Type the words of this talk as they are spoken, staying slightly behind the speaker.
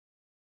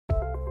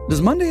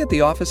Does Monday at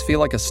the office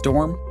feel like a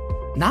storm?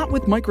 Not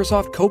with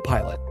Microsoft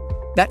Copilot.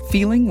 That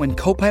feeling when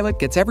Copilot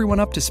gets everyone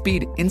up to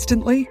speed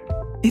instantly?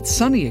 It's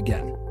sunny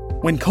again.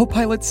 When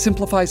Copilot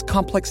simplifies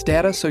complex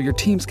data so your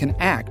teams can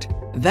act,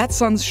 that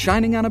sun's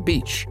shining on a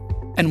beach.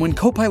 And when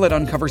Copilot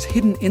uncovers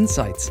hidden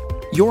insights,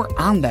 you're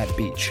on that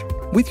beach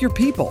with your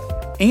people,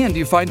 and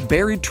you find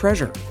buried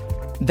treasure.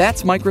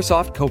 That's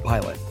Microsoft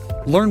Copilot.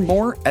 Learn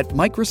more at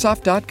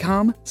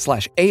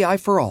Microsoft.com/AI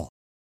for all.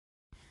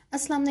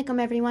 Assalamu alaikum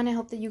everyone. I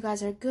hope that you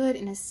guys are good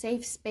in a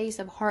safe space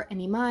of heart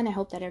and iman. I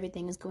hope that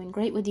everything is going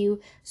great with you.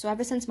 So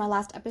ever since my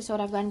last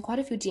episode, I've gotten quite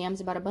a few DMs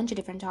about a bunch of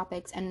different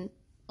topics, and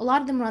a lot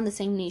of them are on the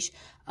same niche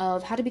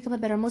of how to become a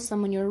better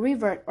Muslim when you're a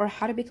revert, or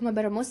how to become a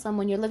better Muslim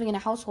when you're living in a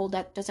household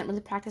that doesn't really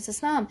practice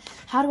Islam.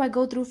 How do I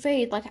go through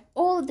faith? Like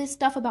all of this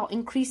stuff about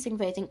increasing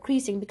faith,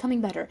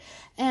 becoming better.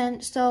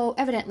 And so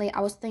evidently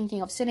I was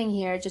thinking of sitting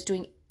here just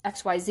doing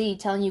XYZ,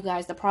 telling you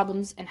guys the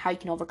problems and how you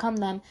can overcome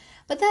them.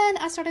 But then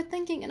I started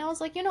thinking and I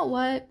was like, you know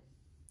what?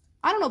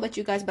 I don't know about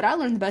you guys, but I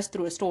learned the best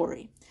through a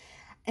story.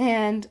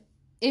 And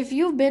if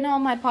you've been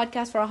on my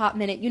podcast for a hot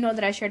minute, you know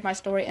that I shared my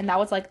story, and that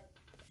was like,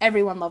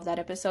 everyone loved that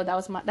episode.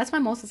 That's my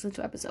most listened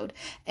to episode.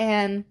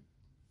 And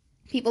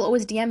people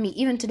always DM me,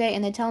 even today,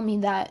 and they tell me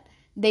that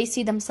they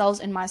see themselves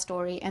in my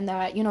story, and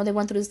that, you know, they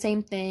went through the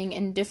same thing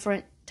in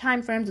different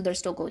time frames, and they're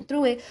still going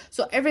through it.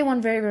 So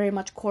everyone very, very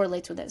much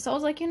correlates with it. So I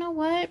was like, you know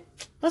what?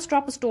 Let's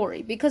drop a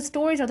story, because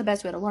stories are the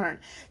best way to learn.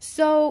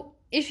 So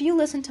if you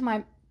listen to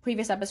my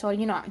previous episode,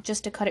 you know,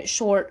 just to cut it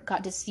short,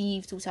 got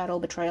deceived, suicidal,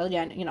 betrayal,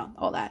 yeah, you know,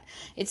 all that.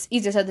 It's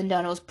easier said than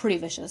done. It was pretty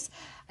vicious.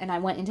 And I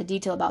went into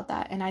detail about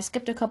that. And I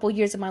skipped a couple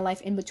years of my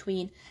life in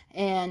between.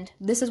 And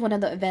this is one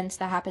of the events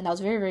that happened that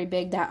was very, very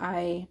big that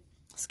I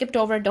skipped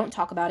over. Don't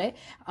talk about it.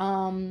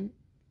 And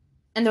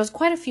there was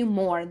quite a few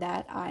more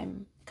that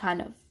I'm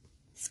kind of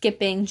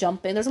skipping,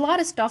 jumping. There's a lot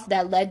of stuff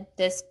that led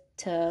this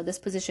to this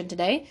position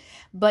today.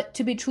 But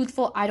to be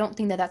truthful, I don't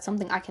think that that's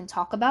something I can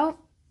talk about.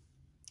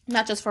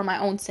 Not just for my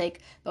own sake,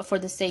 but for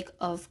the sake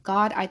of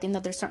God. I think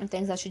that there's certain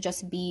things that should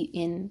just be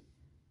in,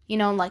 you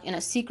know, like in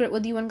a secret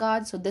with you and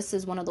God. So this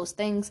is one of those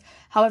things.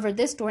 However,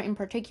 this story in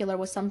particular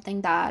was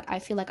something that I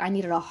feel like I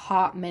needed a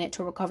hot minute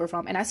to recover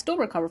from. And I still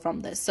recover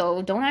from this.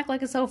 So don't act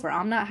like it's over.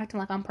 I'm not acting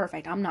like I'm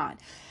perfect. I'm not.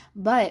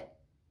 But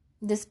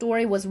this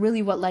story was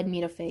really what led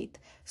me to faith.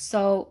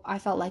 So I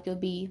felt like it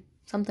would be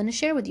something to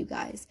share with you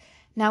guys.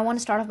 Now, I want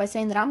to start off by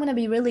saying that I'm going to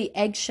be really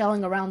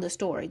eggshelling around the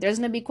story. There's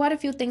going to be quite a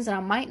few things that I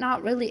might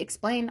not really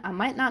explain. I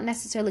might not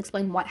necessarily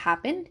explain what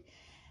happened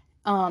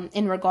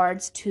in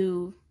regards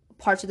to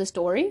parts of the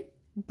story.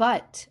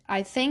 But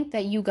I think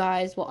that you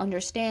guys will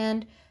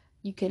understand.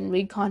 You can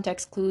read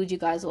context clues. You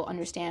guys will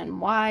understand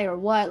why or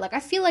what. Like, I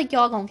feel like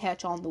y'all going to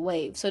catch on the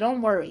wave. So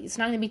don't worry. It's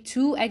not going to be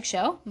too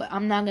eggshell. But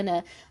I'm not going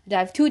to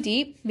dive too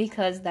deep,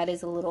 because that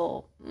is a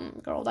little,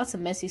 girl, that's a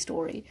messy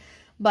story.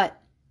 But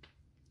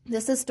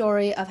this is a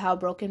story of how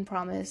broken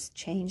promise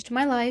changed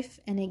my life,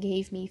 and it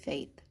gave me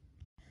faith.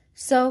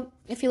 So,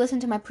 if you listen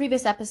to my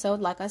previous episode,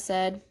 like I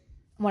said,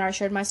 when I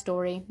shared my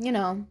story, you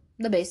know,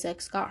 the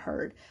basics, got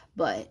hurt,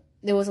 but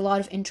there was a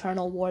lot of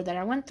internal war that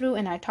I went through,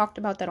 and I talked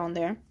about that on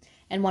there.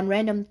 And one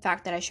random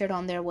fact that I shared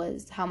on there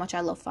was how much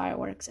I love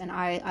fireworks. And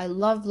I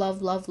love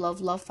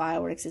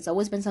fireworks. It's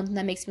always been something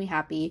that makes me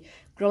happy.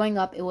 Growing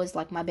up, it was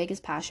like my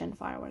biggest passion,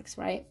 fireworks,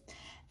 right?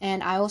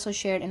 And I also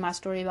shared in my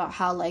story about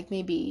how, like,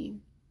 maybe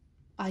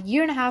a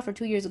year and a half or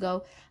 2 years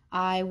ago,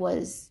 it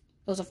was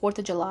a 4th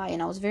of July,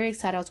 and I was very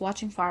excited. I was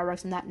watching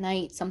fireworks, and that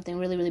night something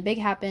really, really big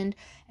happened,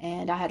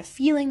 and I had a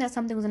feeling that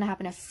something was going to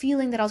happen, a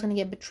feeling that I was going to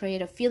get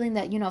betrayed, a feeling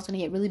that, you know, I was going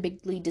to get really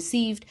bigly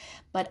deceived.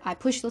 But I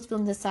pushed those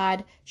feelings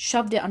aside,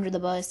 shoved it under the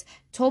bus,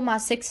 told my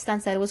sixth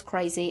sense that it was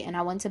crazy, and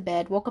I went to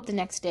bed, woke up the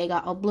next day,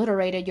 got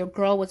obliterated. Your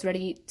girl was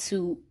ready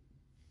to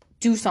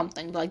do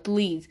something, like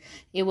leave.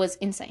 It was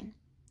insane,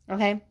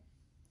 okay?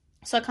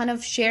 So I kind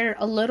of shared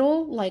a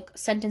little, like,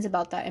 sentence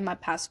about that in my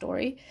past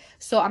story.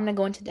 So I'm going to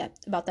go into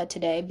depth about that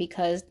today,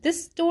 because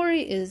this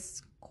story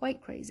is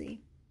quite crazy.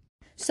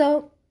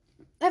 So,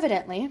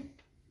 evidently,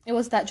 it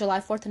was that July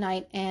 4th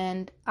night,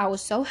 and I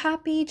was so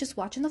happy just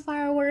watching the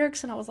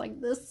fireworks, and I was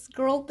like, this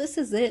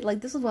is it.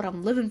 Like, this is what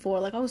I'm living for.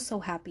 Like, I was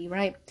so happy,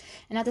 right?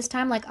 And at this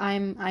time, like,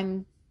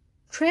 I'm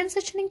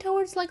transitioning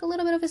towards, like, a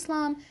little bit of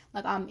Islam.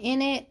 Like, I'm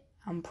in it.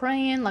 I'm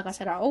praying. Like I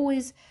said, I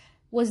always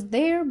was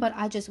there, but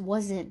I just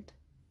wasn't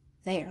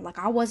there. Like,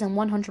 I wasn't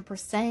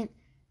 100%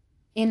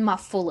 in my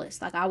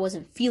fullest. Like, I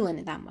wasn't feeling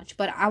it that much,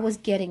 but I was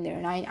getting there.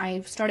 And I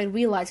started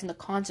realizing the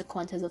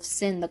consequences of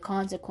sin, the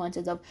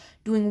consequences of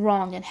doing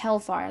wrong, and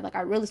hellfire. Like,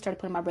 I really started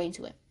putting my brain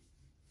to it.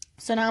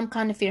 So now I'm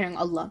kind of fearing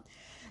Allah.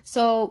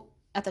 So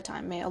at the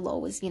time, may Allah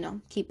always, you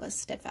know, keep us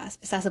steadfast.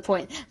 Besides the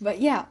point.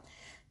 But yeah.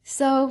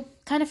 So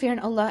kind of fearing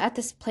Allah at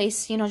this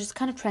place, you know, just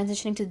kind of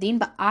transitioning to Deen.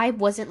 But I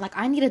wasn't, like,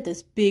 I needed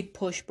this big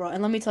push, bro.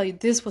 And let me tell you,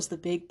 this was the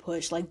big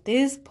push. Like,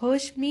 this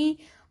pushed me,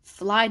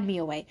 flied me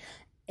away.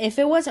 If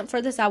it wasn't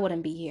for this, I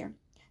wouldn't be here.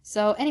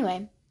 So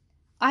anyway,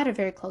 I had a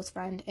very close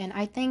friend, and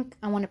I think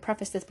I want to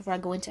preface this before I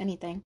go into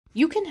anything.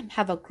 You can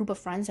have a group of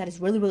friends that is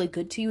really, really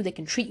good to you. They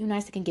can treat you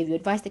nice. They can give you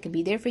advice. They can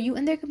be there for you.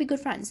 And they can be good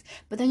friends.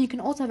 But then you can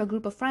also have a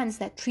group of friends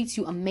that treats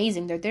you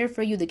amazing. They're there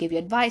for you. They give you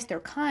advice. They're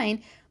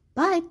kind.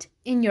 But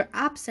in your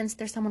absence,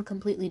 they're someone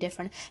completely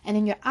different. And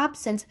in your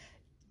absence,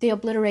 they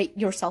obliterate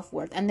your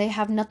self-worth. And they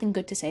have nothing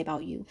good to say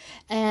about you.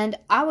 And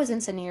I was in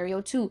a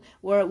scenario, too,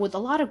 where with a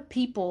lot of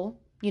people,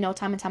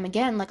 time and time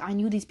again, like I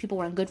knew these people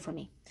weren't good for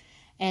me.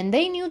 And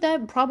they knew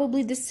that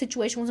probably this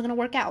situation wasn't going to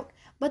work out.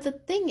 But the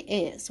thing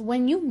is,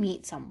 when you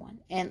meet someone,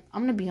 and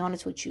I'm going to be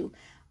honest with you,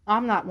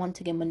 I'm not one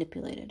to get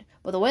manipulated.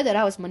 But the way that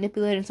I was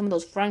manipulated in some of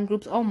those friend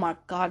groups, oh my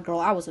God, girl,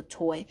 I was a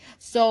toy.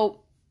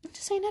 So I'm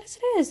just saying that as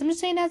it is. I'm just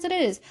saying as it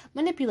is.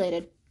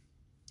 Manipulated.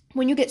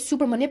 When you get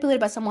super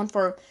manipulated by someone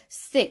for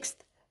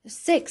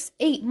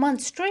 8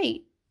 months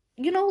straight,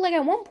 like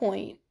at one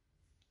point,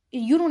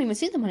 you don't even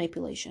see the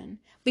manipulation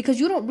because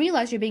you don't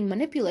realize you're being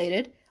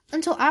manipulated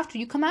until after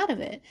you come out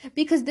of it,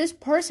 because this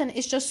person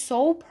is just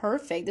so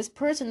perfect. This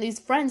person, these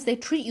friends, they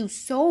treat you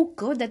so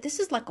good that this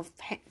is like a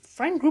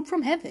friend group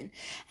from heaven.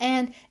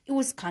 And it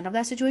was kind of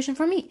that situation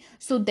for me.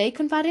 So they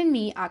confided in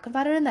me, I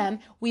confided in them.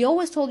 We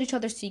always told each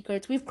other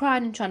secrets. We've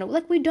cried and trying to,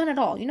 like, we've done it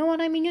all. You know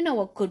what I mean? You know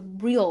what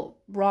good, real,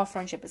 raw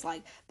friendship is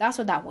like. That's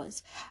what that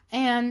was.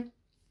 And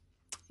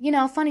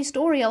funny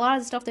story, a lot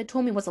of the stuff they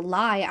told me was a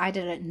lie. I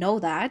didn't know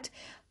that.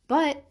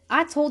 But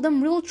I told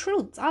them real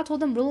truths. I told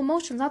them real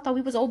emotions. I thought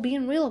we was all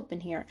being real up in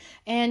here.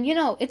 And,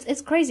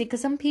 it's crazy because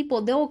some people,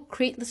 they'll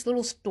create this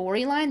little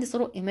storyline, this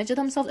little image of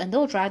themselves, and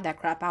they'll drag that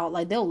crap out.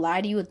 Like, they'll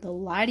lie to you, and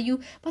they'll lie to you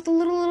about the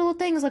little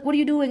things. Like, what are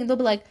you doing? And they'll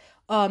be like,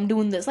 I'm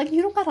doing this. Like,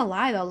 you don't gotta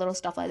lie about little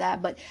stuff like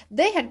that. But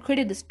they had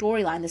created this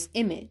storyline, this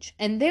image,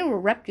 and they were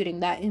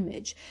reputing that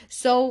image.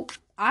 So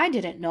I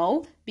didn't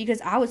know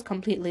because I was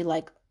completely,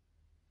 like,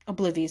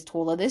 oblivious to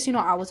all of this.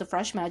 I was a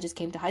freshman. I just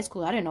came to high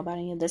school. I didn't know about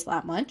any of this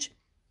that much.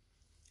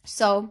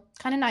 So,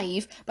 kind of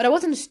naive, but I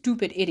wasn't a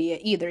stupid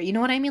idiot either. You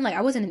know what I mean? Like,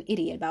 I wasn't an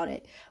idiot about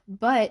it.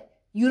 But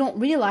you don't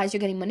realize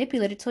you're getting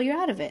manipulated till you're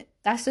out of it.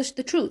 That's just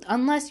the truth.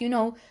 Unless,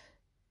 you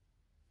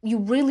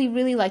really,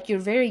 really, like, you're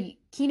very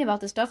keen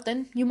about this stuff,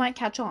 then you might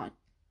catch on.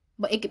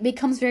 But it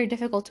becomes very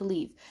difficult to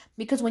leave.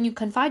 Because when you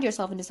confide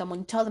yourself into someone,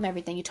 you tell them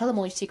everything, you tell them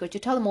all your secrets, you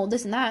tell them all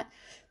this and that,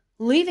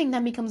 leaving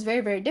them becomes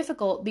very, very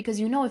difficult because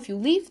if you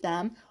leave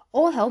them,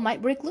 all hell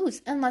might break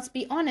loose. And let's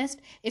be honest,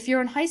 if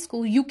you're in high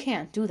school, you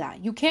can't do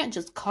that. You can't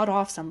just cut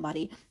off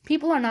somebody.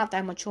 People are not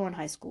that mature in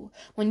high school.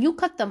 When you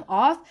cut them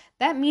off,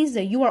 that means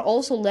that you are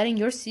also letting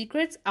your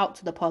secrets out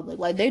to the public.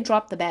 Like, they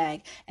dropped the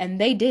bag,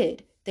 and they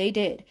did.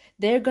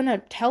 They're gonna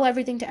tell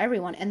everything to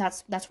everyone, and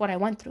that's what I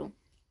went through.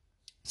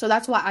 So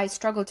that's why I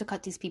struggled to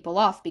cut these people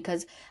off,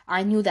 because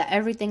I knew that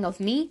everything of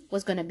me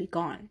was gonna be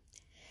gone.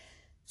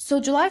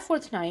 So July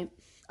 4th night,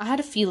 I had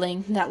a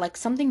feeling that, like,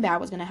 something bad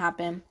was going to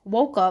happen.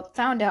 Woke up,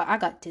 found out I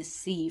got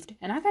deceived.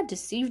 And I got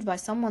deceived by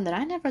someone that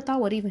I never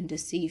thought would even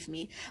deceive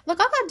me. Look,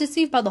 I got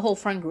deceived by the whole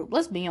friend group.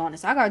 Let's be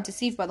honest. I got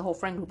deceived by the whole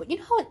friend group. But you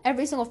know how in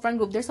every single friend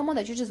group, there's someone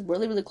that you're just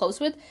really, really close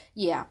with?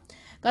 Yeah.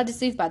 Got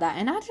deceived by that.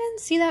 And I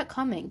didn't see that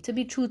coming, to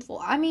be truthful.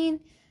 I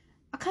mean,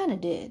 I kind of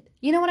did.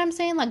 You know what I'm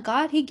saying? Like,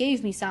 God, he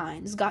gave me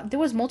signs. God,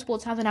 there was multiple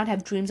times when I'd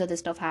have dreams of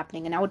this stuff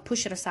happening. And I would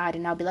push it aside.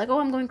 And I'd be like, oh,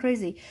 I'm going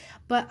crazy.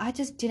 But I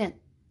just didn't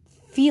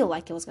feel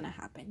like it was going to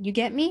happen. You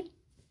get me?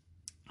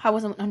 I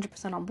wasn't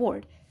 100% on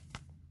board.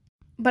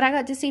 But I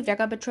got deceived. I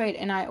got betrayed.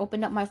 And I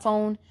opened up my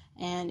phone,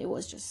 and it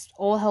was just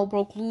all hell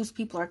broke loose.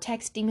 People are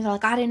texting me. They're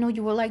like, I didn't know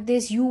you were like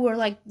this. You were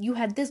like, you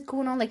had this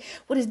going on. Like,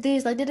 what is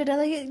this? Like,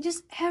 like,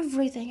 just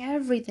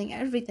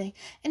everything.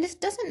 And this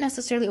doesn't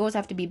necessarily always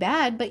have to be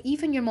bad, but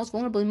even your most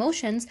vulnerable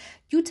emotions,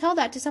 you tell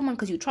that to someone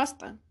because you trust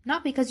them,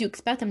 not because you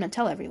expect them to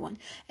tell everyone.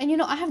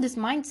 And, I have this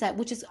mindset,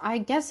 which is, I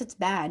guess it's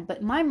bad,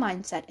 but my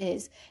mindset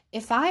is,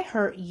 if I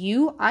hurt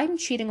you, I'm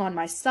cheating on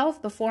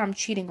myself before I'm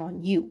cheating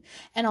on you.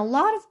 And a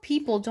lot of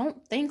people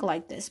don't think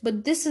like this,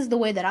 but this is the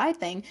way that I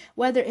think,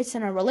 whether it's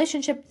in a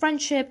relationship,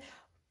 friendship,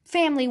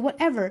 family,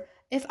 whatever.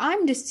 If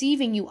I'm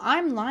deceiving you,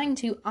 I'm lying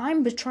to you,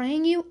 I'm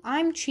betraying you,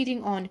 I'm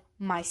cheating on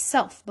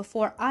myself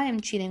before I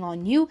am cheating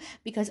on you,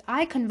 because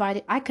I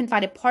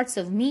confided parts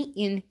of me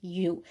in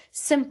you.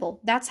 Simple.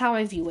 That's how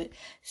I view it.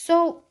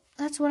 So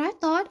that's what I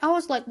thought. I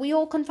was like, we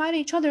all confide in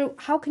each other.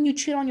 How can you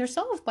cheat on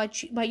yourself by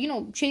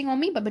cheating on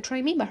me, by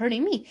betraying me, by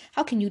hurting me?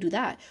 How can you do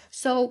that?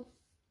 So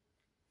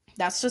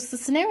that's just the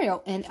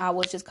scenario. And I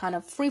was just kind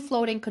of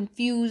free-floating,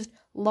 confused,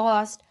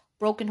 lost,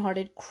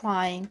 brokenhearted,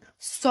 crying,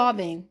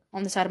 sobbing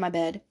on the side of my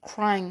bed,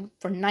 crying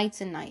for nights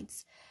and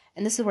nights.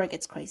 And this is where it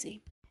gets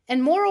crazy.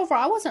 And moreover,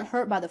 I wasn't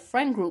hurt by the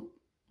friend group,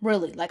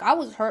 really. Like, I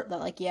was hurt that,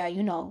 like, yeah,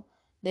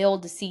 they all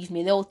deceived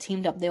me, they all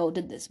teamed up, they all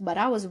did this. But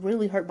I was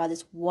really hurt by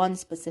this one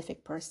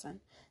specific person.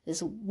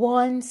 This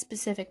one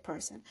specific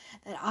person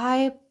that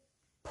I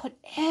put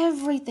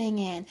everything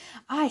in.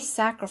 I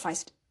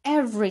sacrificed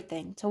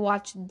everything to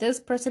watch this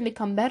person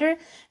become better,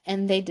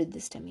 and they did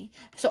this to me.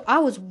 So I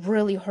was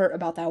really hurt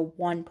about that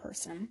one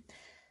person.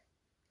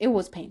 It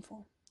was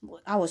painful.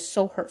 I was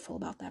so hurtful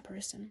about that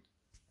person.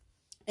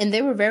 And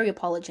they were very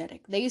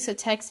apologetic. They used to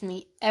text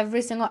me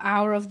every single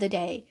hour of the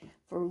day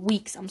for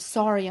weeks. I'm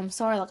sorry,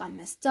 like I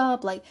messed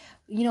up, like,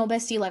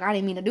 bestie, like I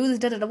didn't mean to do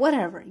this,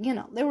 whatever.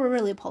 They were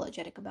really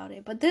apologetic about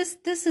it. But this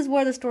is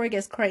where the story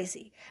gets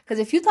crazy. Because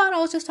if you thought I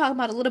was just talking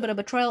about a little bit of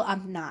betrayal,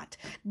 I'm not.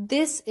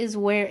 This is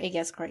where it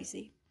gets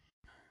crazy.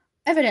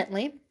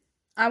 Evidently,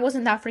 I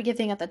wasn't that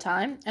forgiving at the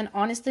time, and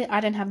honestly,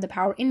 I didn't have the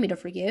power in me to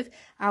forgive.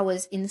 I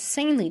was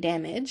insanely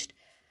damaged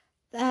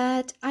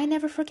that I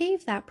never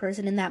forgave that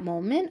person in that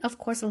moment. Of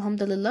course,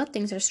 alhamdulillah,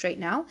 things are straight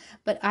now,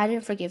 but I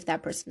didn't forgive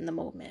that person in the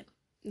moment.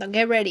 Now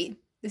get ready.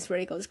 This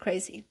really goes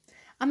crazy.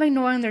 I'm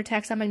ignoring their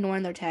texts. I'm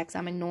ignoring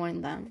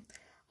them.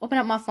 Open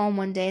up my phone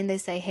one day and they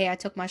say, hey, I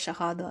took my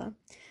shahada.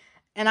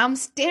 And I'm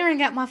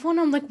staring at my phone.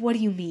 I'm like, what do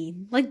you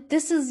mean? Like,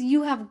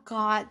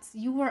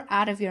 you were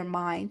out of your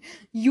mind.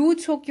 You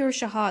took your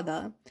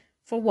shahada.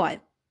 For what?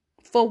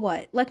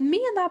 Like,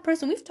 me and that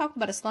person, we've talked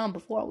about Islam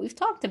before. We've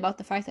talked about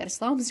the fact that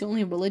Islam is the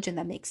only religion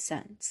that makes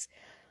sense.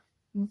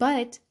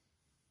 But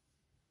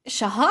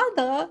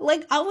shahada,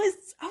 like, I was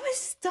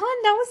stunned.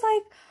 I was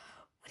like,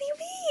 what do you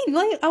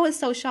mean? Like, I was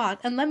so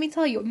shocked. And let me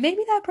tell you,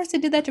 maybe that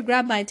person did that to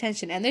grab my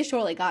attention, and they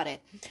surely got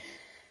it.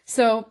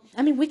 So,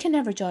 I mean, we can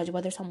never judge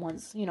whether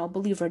someone's,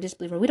 believer or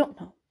disbeliever. We don't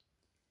know.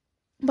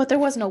 But there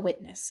was no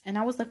witness. And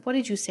I was like, what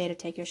did you say to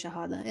take your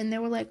shahada? And they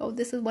were like, oh,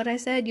 this is what I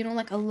said.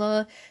 Like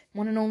Allah,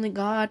 one and only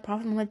God,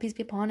 Prophet Muhammad, peace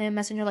be upon him,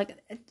 messenger, like,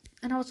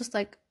 and I was just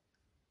like,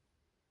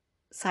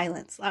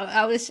 silence.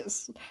 I was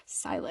just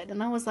silent.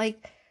 And I was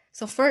like,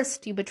 so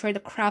first you betrayed the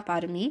crap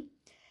out of me.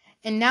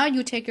 And now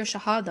you take your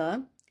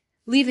shahada,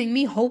 leaving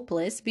me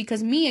hopeless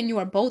because me and you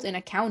are both in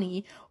a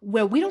county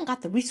where we don't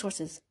got the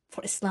resources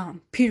for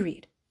Islam,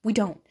 period. We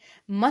don't.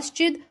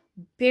 Masjid,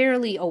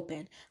 barely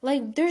open.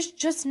 Like, there's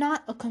just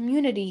not a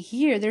community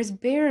here. There's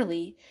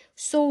barely.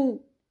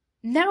 So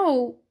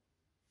now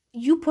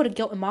you put a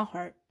guilt in my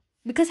heart.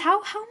 Because how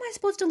am I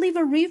supposed to leave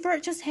a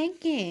revert just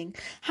hanging?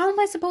 How am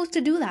I supposed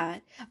to do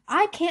that?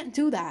 I can't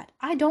do that.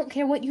 I don't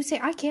care what you say.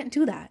 I can't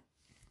do that.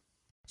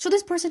 So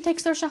this person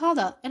takes their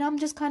shahada. And I'm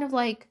just kind of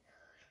like,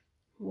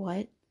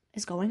 what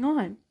is going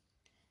on?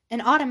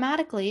 And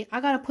automatically,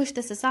 I gotta push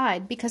this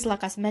aside because,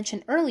 like I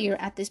mentioned earlier,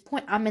 at this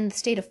point, I'm in the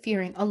state of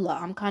fearing Allah.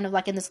 I'm kind of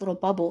like in this little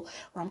bubble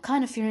where I'm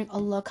kind of fearing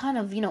Allah, kind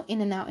of,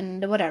 in and out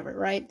and whatever,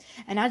 right?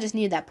 And I just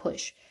needed that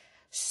push.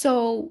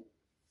 So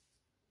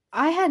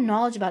I had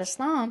knowledge about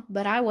Islam,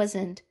 but I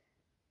wasn't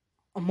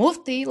a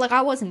mufti. Like,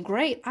 I wasn't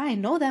great. I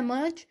didn't know that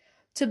much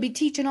to be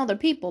teaching other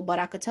people, but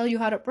I could tell you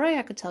how to pray.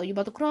 I could tell you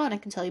about the Quran. I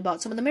can tell you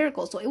about some of the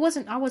miracles. So I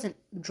wasn't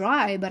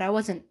dry, but I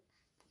wasn't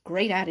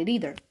great at it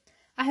either.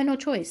 I had no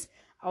choice.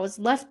 I was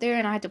left there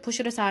and I had to push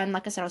it aside. And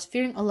like I said, I was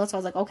fearing Allah. So I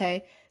was like,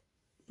 okay,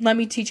 let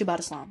me teach you about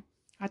Islam.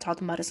 I taught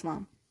them about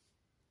Islam.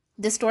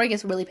 This story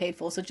gets really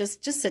painful. So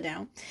just sit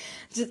down.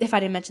 If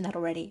I didn't mention that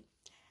already.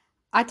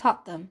 I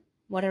taught them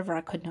whatever I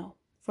could know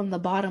from the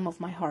bottom of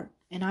my heart.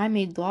 And I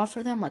made dua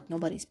for them like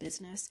nobody's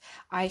business.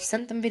 I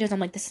sent them videos. I'm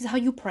like, this is how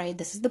you pray.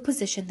 This is the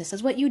position. This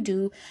is what you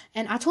do.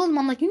 And I told them,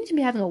 I'm like, you need to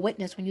be having a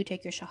witness when you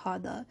take your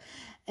shahada.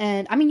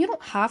 And I mean, you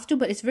don't have to,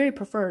 but it's very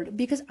preferred.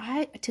 Because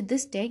to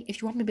this day,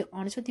 if you want me to be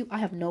honest with you, I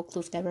have no clue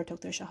if they ever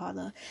took their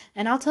shahada.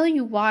 And I'll tell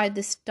you why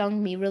this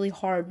stung me really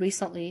hard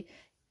recently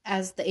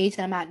as the age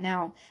that I'm at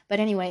now. But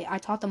anyway, I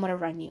taught them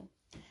whatever I knew.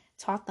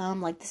 Taught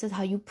them, like, this is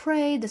how you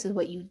pray. This is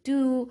what you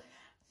do.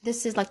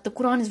 This is like, the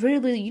Quran is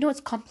really, it's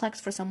complex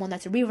for someone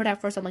that's a revert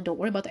at first. I'm like, don't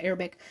worry about the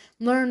Arabic.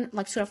 Learn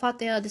like Surah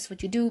Fatiha. This is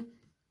what you do.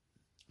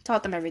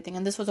 Taught them everything.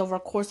 And this was over a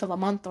course of a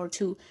month or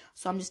two.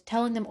 So I'm just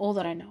telling them all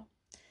that I know.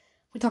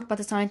 We talked about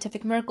the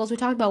scientific miracles. We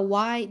talked about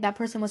why that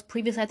person was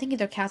previously, I think,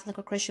 either Catholic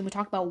or Christian. We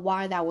talked about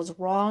why that was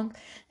wrong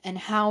and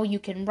how you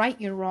can right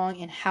your wrong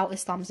and how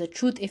Islam is the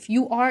truth. If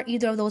you are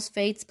either of those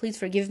faiths, please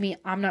forgive me.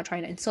 I'm not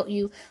trying to insult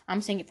you.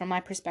 I'm saying it from my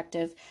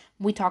perspective.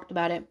 We talked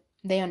about it.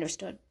 They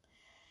understood.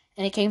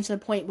 And it came to the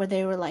point where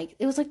they were like,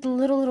 it was like the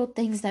little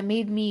things that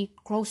made me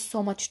grow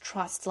so much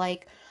trust.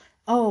 Like,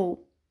 oh,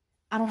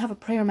 I don't have a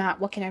prayer mat.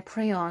 What can I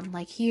pray on?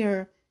 Like,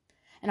 here.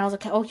 And I was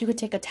like, oh, you could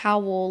take a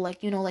towel. Like,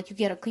 like you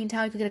get a clean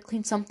towel. You could get a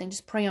clean something.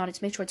 Just pray on it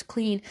to make sure it's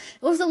clean.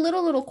 It was the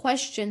little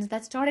questions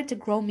that started to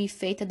grow me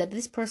faith that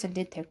this person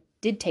did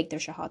take their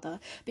shahada.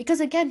 Because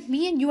again,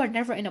 me and you are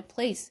never in a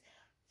place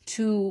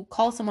to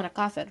call someone a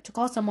kafir. To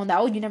call someone that,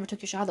 oh, you never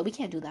took your shahada. We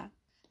can't do that.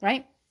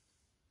 Right?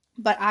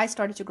 But I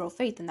started to grow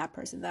faith in that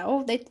person that,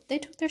 oh, they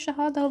took their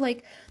shahada,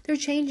 like, they're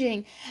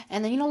changing.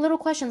 And then, little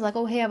questions like,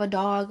 oh, hey, I have a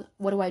dog.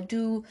 What do I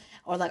do?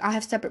 Or like, I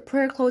have separate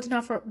prayer clothes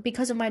now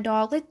because of my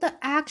dog. Like, the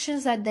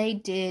actions that they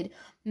did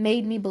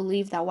made me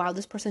believe that, wow,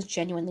 this person's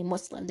genuinely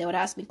Muslim. They would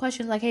ask me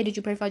questions like, hey, did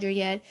you pray Fajr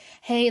yet?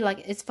 Hey, like,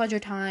 it's Fajr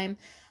time.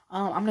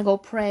 I'm going to go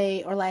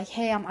pray. Or like,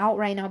 hey, I'm out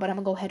right now, but I'm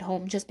going to go head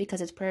home just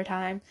because it's prayer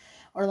time.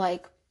 Or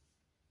like,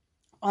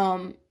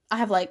 I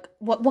have like,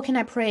 what can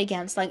I pray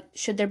against? Like,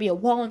 should there be a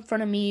wall in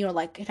front of me? Or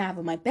like, can I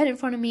have my bed in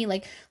front of me?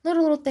 Like,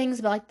 little things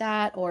about like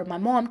that. Or my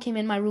mom came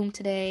in my room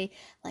today.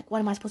 Like, what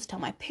am I supposed to tell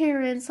my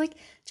parents? Like,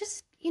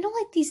 just,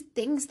 like these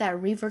things that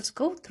reverts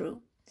go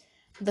through.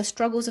 The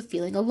struggles of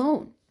feeling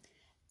alone.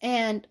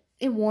 And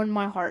it warmed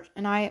my heart.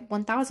 And I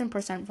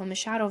 1000% from the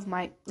shadow of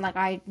my, like,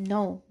 I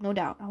know, no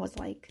doubt, I was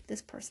like,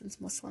 this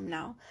person's Muslim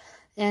now.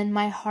 And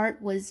my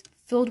heart was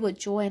filled with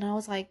joy. And I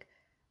was like,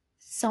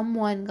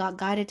 someone got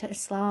guided to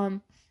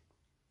Islam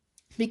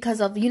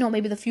because of,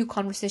 maybe the few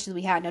conversations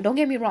we had. Now, don't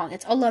get me wrong.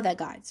 It's Allah that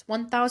guides.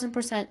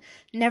 1000%,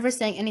 never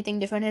saying anything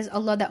different. It is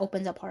Allah that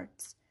opens up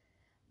hearts.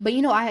 But,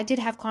 I did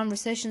have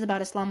conversations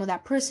about Islam with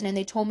that person, and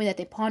they told me that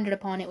they pondered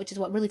upon it, which is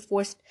what really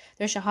forced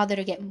their shahada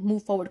to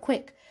move forward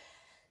quick.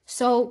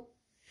 So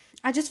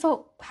I just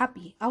felt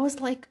happy. I was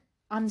like,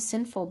 I'm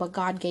sinful, but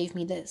God gave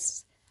me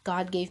this.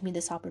 God gave me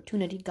this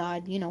opportunity.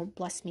 God,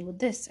 blessed me with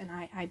this, and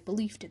I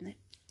believed in it.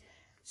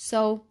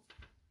 So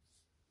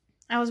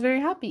I was very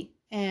happy.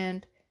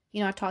 And,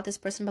 I taught this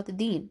person about the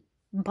deen.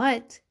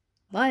 But,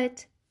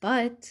 that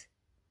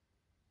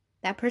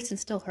person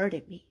still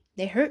hurted me.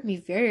 They hurt me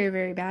very,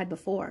 very bad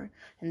before.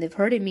 And they've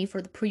hurted me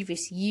for the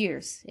previous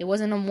years. It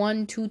wasn't a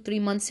 1, 2, 3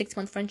 month, 6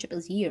 month friendship. It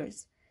was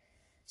years.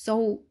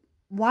 So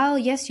while,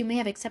 yes, you may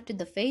have accepted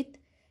the faith,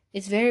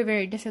 it's very,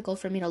 very difficult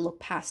for me to look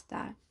past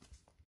that.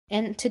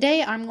 And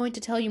today I'm going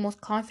to tell you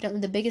most confidently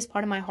the biggest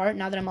part of my heart,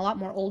 now that I'm a lot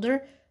more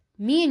older.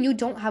 Me and you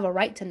don't have a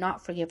right to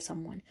not forgive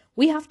someone.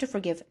 We have to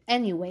forgive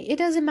anyway. It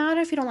doesn't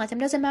matter if you don't like them.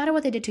 It doesn't matter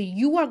what they did to you.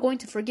 You are going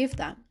to forgive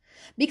them.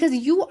 Because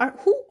who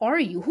are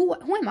you? Who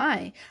am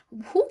I?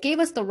 Who gave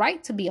us the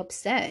right to be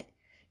upset?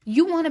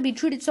 You want to be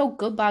treated so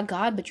good by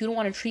God, but you don't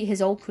want to treat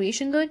his own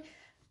creation good?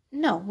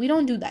 No, we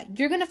don't do that.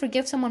 You're going to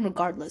forgive someone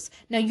regardless.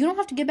 Now, you don't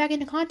have to get back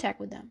into contact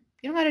with them.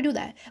 You don't got to do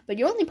that. But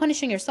you're only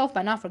punishing yourself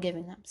by not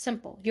forgiving them.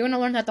 Simple. You're going to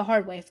learn that the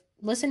hard way.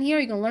 Listen here,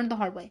 you're going to learn the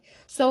hard way.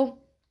 So,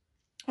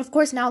 of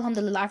course, now,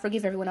 alhamdulillah, I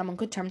forgive everyone. I'm on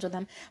good terms with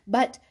them.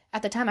 But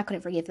at the time, I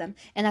couldn't forgive them.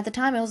 And at the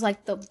time, it was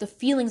like the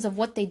feelings of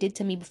what they did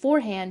to me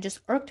beforehand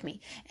just irked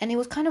me. And it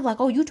was kind of like,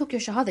 oh, you took your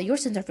shahada. Your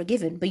sins are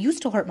forgiven. But you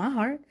still hurt my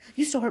heart.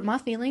 You still hurt my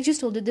feelings. You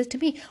still did this to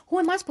me. Who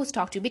am I supposed to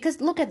talk to? Because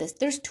look at this.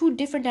 There's two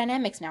different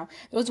dynamics now.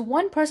 There was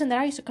one person that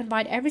I used to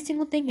confide every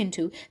single thing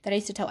into, that I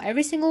used to tell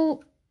every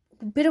single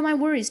bit of my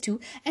worries to.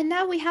 And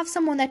now we have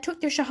someone that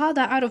took their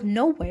shahada out of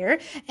nowhere.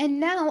 And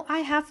now I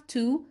have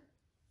to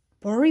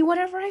bury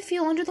whatever I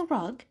feel under the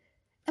rug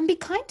and be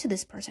kind to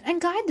this person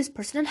and guide this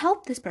person and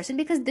help this person,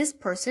 because this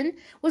person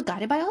was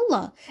guided by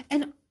Allah.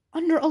 And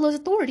under Allah's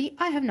authority,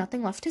 I have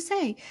nothing left to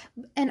say.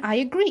 And I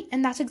agree.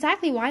 And that's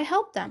exactly why I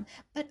helped them.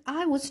 But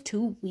I was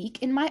too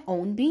weak in my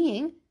own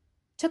being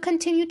to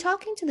continue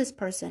talking to this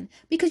person,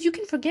 because you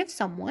can forgive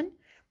someone,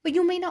 but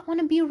you may not want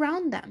to be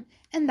around them.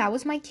 And that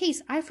was my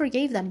case. I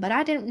forgave them, but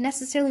I didn't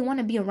necessarily want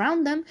to be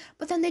around them.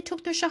 But then they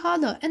took their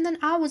shahada, and then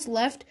I was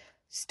left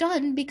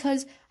stunned,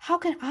 because how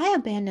can I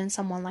abandon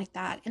someone like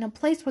that in a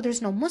place where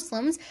there's no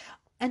Muslims?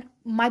 And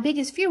my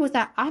biggest fear was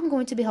that I'm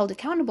going to be held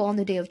accountable on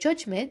the day of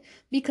judgment,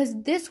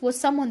 because this was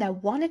someone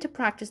that wanted to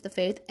practice the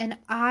faith and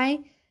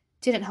I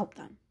didn't help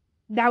them.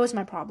 That was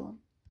my problem.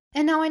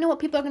 And now I know what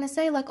people are going to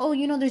say, like, oh,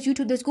 there's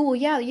YouTube, there's Google.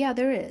 Yeah,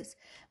 there is.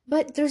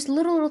 But there's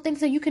little things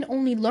that you can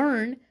only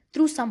learn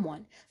through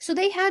someone. So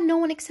they had no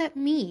one except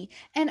me.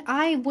 And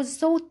I was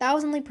so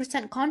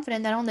 1000%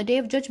 confident that on the day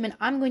of judgment,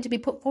 I'm going to be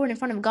put forward in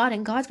front of God,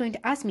 and God's going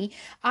to ask me,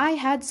 I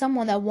had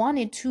someone that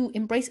wanted to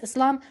embrace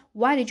Islam.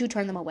 Why did you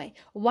turn them away?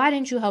 Why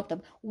didn't you help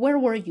them? Where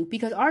were you?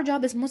 Because our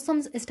job as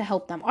Muslims is to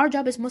help them. Our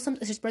job as Muslims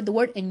is to spread the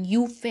word, and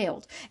you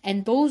failed.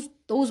 And those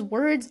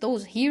words,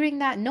 those hearing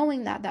that,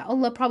 knowing that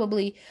Allah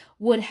probably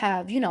would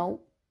have,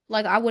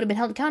 like I would have been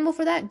held accountable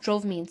for that,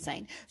 drove me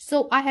insane.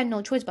 So I had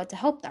no choice but to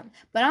help them.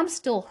 But I'm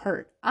still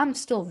hurt. I'm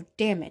still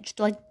damaged.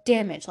 Like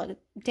damage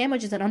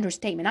is an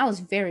understatement. I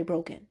was very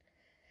broken.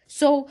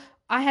 So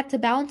I had to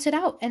balance it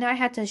out, and I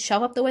had to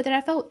shove up the way that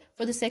I felt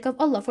for the sake of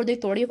Allah, for the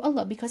authority of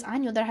Allah, because I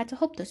knew that I had to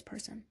help this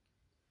person.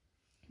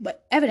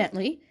 But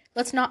evidently,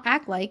 let's not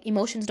act like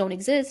emotions don't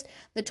exist.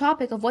 The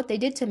topic of what they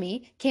did to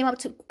me came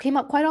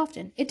up quite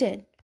often. It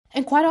did.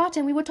 And quite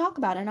often we would talk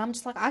about it, and I'm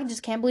just like, I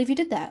just can't believe you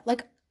did that.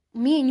 Like,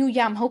 me and you,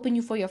 yeah, I'm helping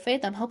you for your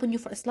faith, I'm helping you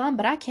for Islam,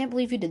 but I can't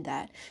believe you did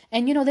that.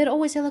 And they'd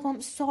always say, like, oh,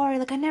 I'm sorry,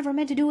 like I never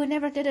meant to do it,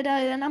 never did it.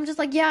 And I'm just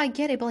like, yeah, I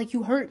get it, but like,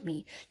 you hurt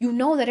me. You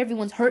know that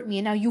everyone's hurt me,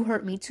 and now you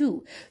hurt me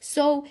too.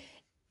 So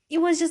it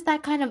was just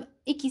that kind of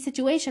icky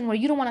situation where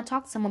you don't want to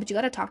talk to someone, but you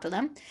got to talk to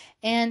them.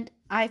 And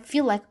I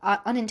feel like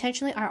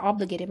unintentionally I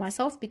obligated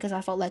myself, because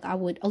I felt like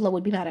Allah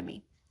would be mad at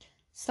me.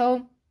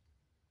 So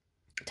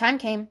time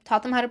came,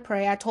 taught them how to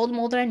pray. I told them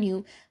all that I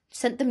knew,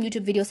 sent them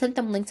YouTube videos, sent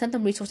them links, sent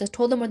them resources,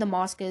 told them where the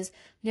mosque is,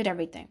 did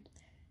everything.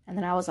 And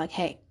then I was like,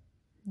 hey,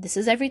 this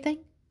is everything.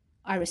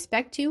 I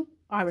respect you.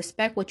 I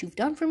respect what you've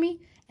done for me.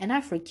 And I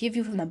forgive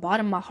you from the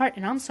bottom of my heart.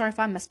 And I'm sorry if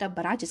I messed up,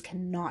 but I just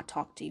cannot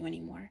talk to you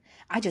anymore.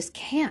 I just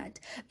can't.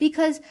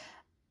 Because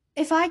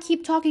if I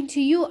keep talking to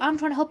you, I'm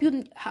trying to help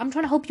you. I'm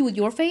trying to help you with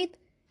your faith.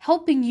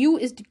 Helping you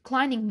is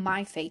declining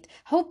my faith.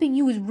 Helping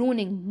you is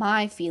ruining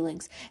my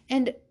feelings.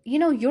 And,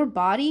 your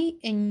body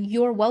and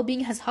your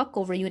well-being has haqq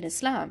over you in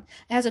Islam.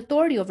 It has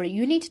authority over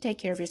you. You need to take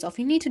care of yourself.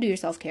 You need to do your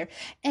self-care.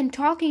 And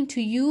talking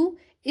to you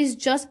is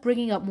just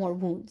bringing up more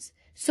wounds.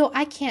 So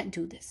I can't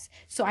do this.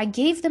 So I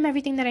gave them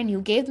everything that I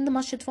knew. Gave them the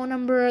masjid phone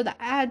number,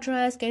 the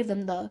address, gave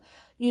them the,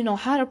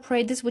 how to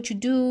pray, this is what you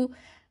do,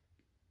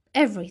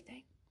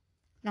 everything.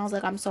 And I was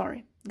like, I'm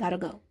sorry, gotta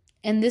go.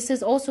 And this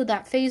is also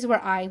that phase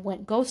where I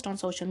went ghost on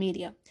social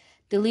media.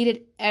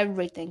 Deleted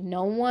everything.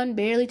 No one,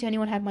 barely to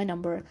anyone had my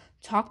number.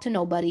 Talked to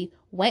nobody.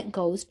 Went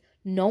ghost.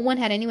 No one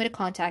had any way to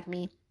contact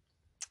me.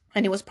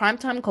 And it was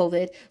primetime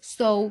COVID.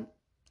 So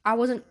I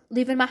wasn't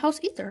leaving my house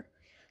either.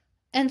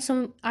 And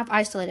so I've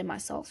isolated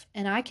myself.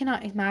 And I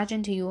cannot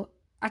imagine to you,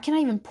 I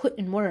cannot even put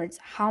in words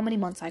how many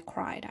months I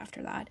cried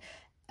after that.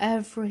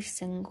 Every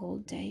single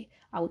day.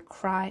 I would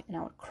cry and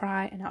I would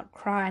cry and I would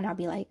cry and I'd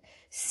be like,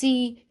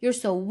 see, you're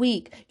so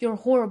weak. You're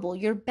horrible.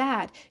 You're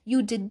bad.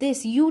 You did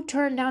this. You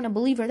turned down a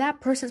believer.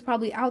 That person's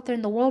probably out there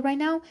in the world right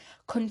now,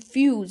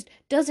 confused,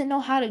 doesn't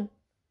know how to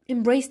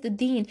embrace the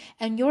deen.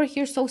 And you're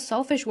here so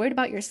selfish, worried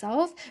about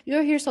yourself.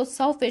 You're here so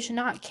selfish,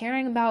 not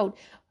caring about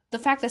the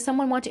fact that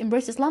someone wanted to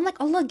embrace Islam.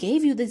 Like, Allah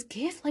gave you this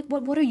gift. Like,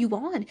 what are you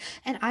on?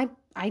 And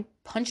I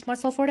punched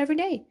myself for it every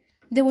day.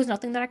 There was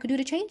nothing that I could do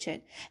to change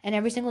it. And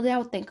every single day I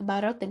would think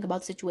about it, think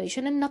about the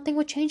situation, and nothing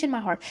would change in my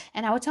heart.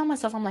 And I would tell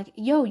myself, I'm like,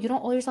 yo, you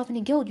don't owe yourself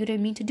any guilt. You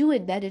didn't mean to do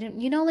it. That didn't,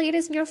 like, it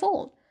isn't your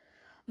fault.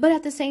 But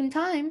at the same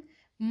time,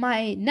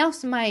 my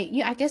nafs,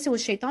 I guess it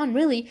was shaitan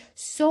really,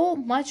 so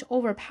much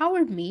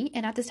overpowered me.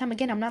 And at this time,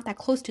 again, I'm not that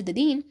close to the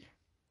deen.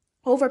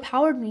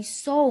 Overpowered me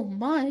so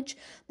much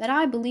that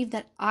I believed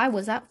that I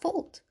was at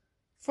fault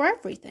for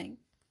everything.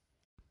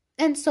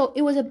 And so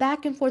it was a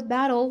back and forth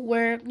battle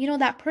where,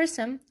 that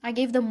person, I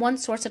gave them one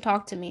source to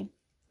talk to me.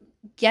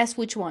 Guess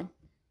which one?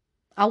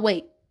 I'll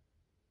wait.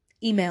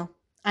 Email.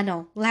 I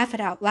know. Laugh it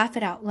out. Laugh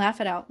it out. Laugh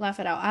it out.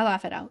 Laugh it out. I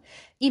laugh it out.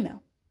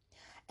 Email.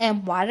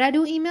 And why did I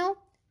do email?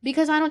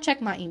 Because I don't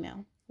check my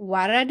email.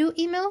 Why did I do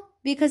email?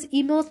 Because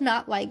email is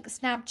not like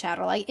Snapchat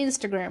or like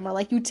Instagram or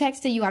like you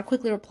texted, you gotta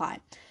quickly reply.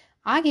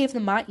 I gave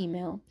them my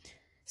email.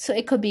 So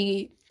it could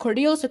be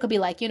cordial. So it could be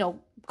like,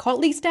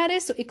 cult league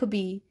status. So it could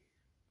be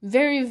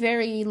very,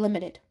 very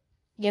limited.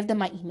 Give them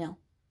my email.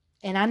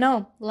 And I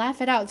know, laugh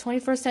it out,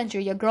 21st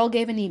century, your girl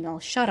gave an email.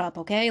 Shut up,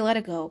 okay? Let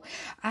it go.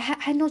 I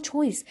had no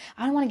choice.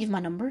 I don't want to give my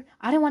number.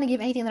 I didn't want to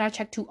give anything that I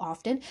check too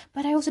often.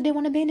 But I also didn't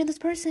want to abandon this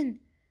person.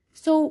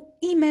 So,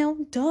 email,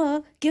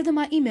 duh. Give them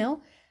my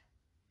email.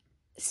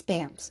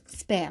 Spams.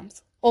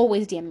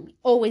 Always DM me.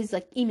 Always,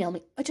 email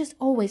me. Just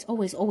always.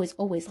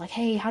 Like,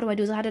 hey, how do I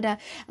do this? How did I?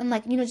 And,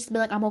 just be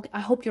like, I'm okay. I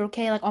hope you're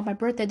okay. Like, on my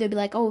birthday, they'd be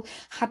like, oh,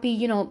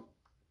 happy,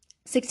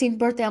 16th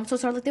birthday, I'm so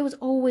sorry. Like, there was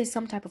always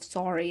some type of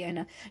sorry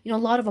and a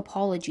lot of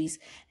apologies.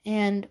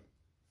 And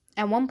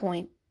at one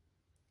point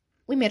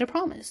we made a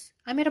promise.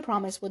 I made a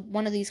promise with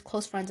one of these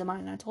close friends of mine,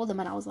 and I told them,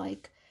 and I was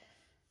like,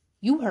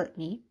 you hurt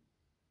me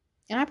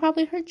and I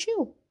probably hurt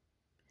you,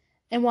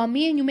 and while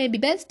me and you may be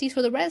besties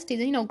for the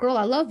resties, and girl,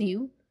 I love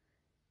you,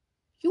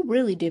 you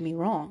really did me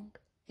wrong,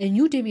 and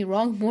you did me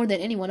wrong more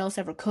than anyone else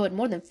ever could,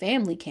 more than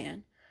family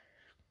can.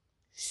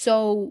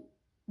 So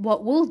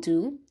what we'll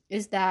do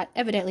is that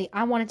evidently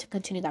I wanted to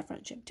continue that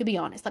friendship, to be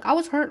honest. Like, I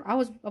was hurt. I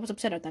was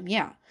upset at them,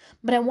 yeah.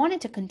 But I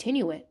wanted to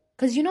continue it.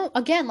 Because,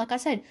 again, like I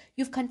said,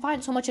 you've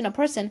confided so much in a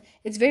person,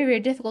 it's very, very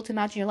difficult to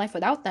imagine your life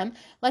without them.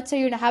 Let's say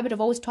you're in a habit of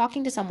always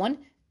talking to someone.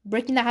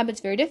 Breaking that habit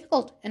is very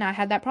difficult. And I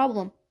had that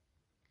problem.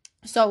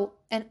 So,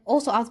 and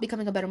also I was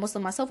becoming a better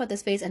Muslim myself at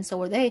this phase, and so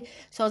were they.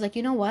 So I was like,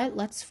 you know what?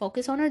 Let's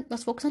focus on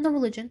the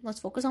religion. Let's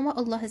focus on what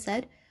Allah has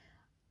said.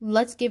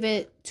 Let's give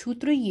it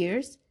 2-3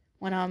 years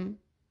when I'm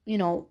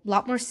a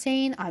lot more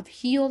sane. I've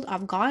healed.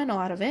 I've gotten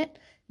out of it.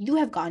 You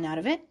have gotten out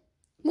of it.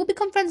 We'll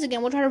become friends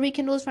again. We'll try to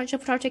rekindle this friendship.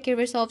 We'll try to take care of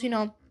yourselves.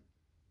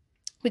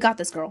 We got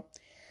this, girl.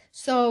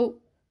 So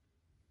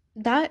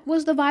that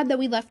was the vibe that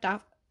we left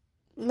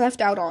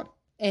out on.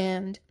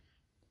 And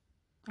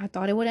I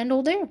thought it would end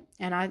all there.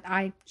 And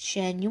I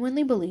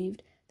genuinely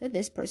believed that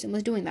this person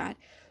was doing that.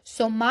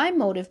 So my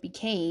motive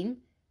became,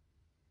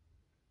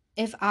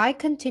 if I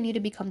continue to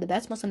become the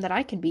best Muslim that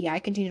I can be, I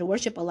continue to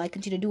worship Allah, I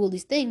continue to do all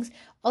these things,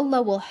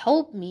 Allah will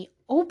help me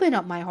open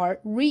up my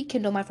heart,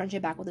 rekindle my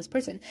friendship back with this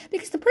person.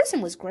 Because the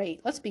person was great,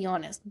 let's be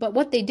honest. But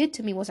what they did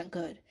to me wasn't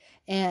good.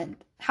 And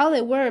how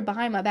they were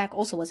behind my back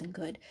also wasn't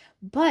good.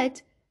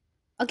 But,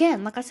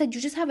 again, like I said,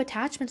 you just have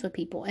attachments with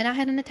people. And I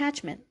had an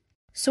attachment.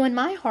 So in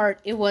my heart,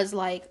 it was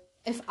like,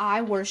 if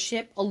I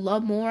worship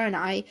Allah more and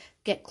I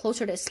get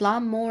closer to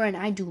Islam more and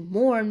I do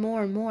more and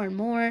more and more and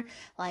more,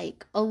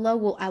 like, Allah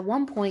will at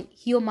one point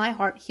heal my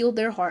heart, heal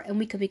their heart, and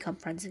we can become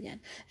friends again.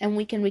 And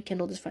we can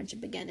rekindle this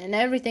friendship again. And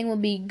everything will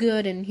be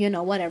good and,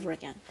 whatever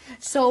again.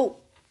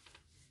 So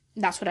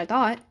that's what I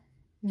thought,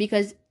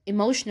 because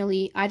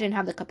emotionally I didn't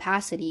have the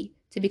capacity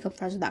to become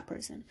friends with that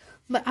person.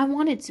 But I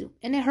wanted to.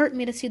 And it hurt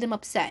me to see them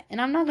upset. And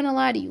I'm not going to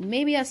lie to you.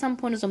 Maybe at some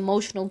point it was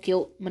emotional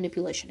guilt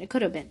manipulation. It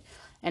could have been.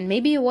 And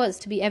maybe it was,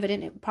 to be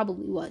evident, it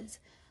probably was.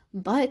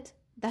 But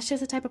that's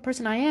just the type of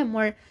person I am,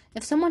 where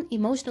if someone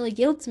emotionally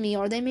guilts me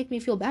or they make me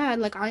feel bad,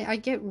 like, I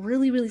get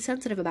really, really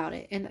sensitive about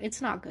it. And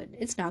it's not good.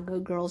 It's not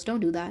good, girls.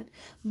 Don't do that.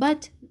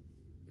 But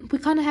we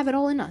kind of have it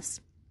all in us.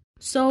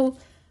 So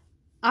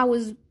I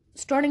was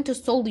starting to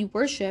solely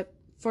worship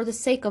for the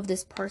sake of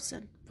this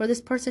person, for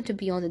this person to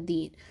be on the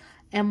deen.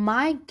 And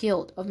my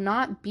guilt of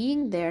not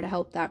being there to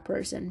help that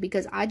person,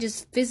 because I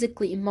just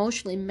physically,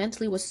 emotionally,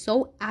 mentally was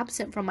so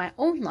absent from my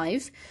own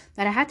life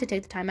that I had to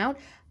take the time out,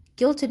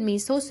 guilted me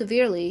so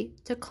severely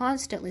to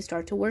constantly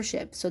start to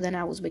worship. So then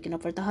I was waking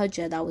up for the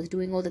tahajjud, I was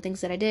doing all the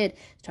things that I did,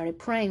 started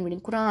praying,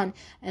 reading Quran,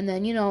 and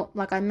then,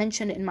 like I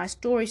mentioned in my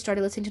story,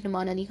 started listening to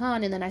imaan and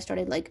imaan, and then I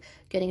started like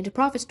getting into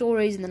prophet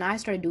stories, and then I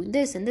started doing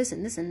this and this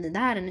and this and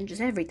that, and then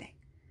just everything,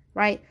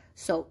 right?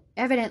 So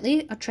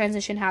evidently a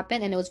transition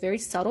happened, and it was very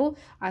subtle.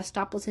 I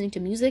stopped listening to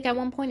music at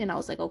one point, and I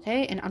was like,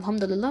 okay, and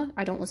alhamdulillah,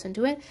 I don't listen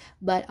to it,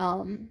 but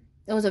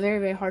it was a very,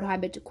 very hard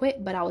habit to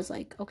quit, but I was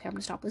like, okay, I'm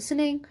gonna stop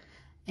listening.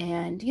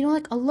 And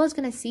like Allah's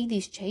gonna see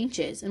these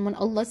changes, and when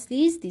Allah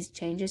sees these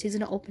changes, He's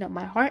gonna open up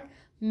my heart,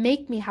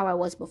 make me how I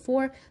was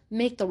before,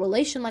 make the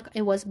relation like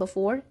it was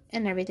before,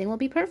 and everything will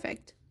be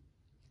perfect.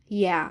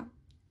 Yeah,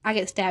 I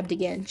get stabbed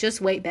again. Just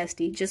wait,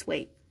 bestie, just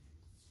wait.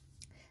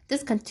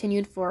 This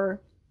continued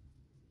for,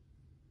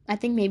 I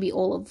think, maybe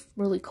all of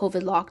really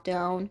COVID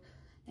lockdown,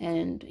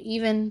 and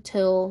even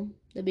till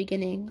the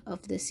beginning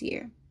of this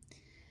year.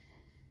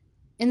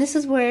 And this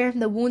is where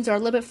the wounds are a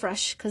little bit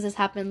fresh, because this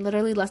happened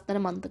literally less than a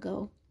month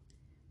ago.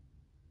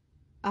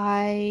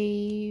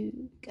 I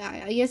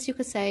guess you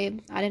could say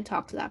I didn't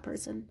talk to that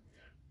person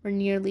for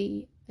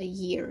nearly a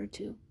year or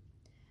two.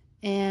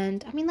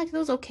 And I mean, like,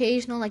 those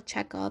occasional like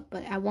check up,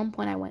 but at one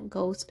point I went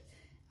ghost.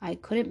 I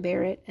couldn't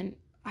bear it, and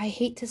I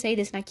hate to say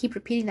this, and I keep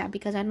repeating that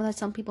because I know that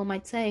some people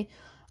might say,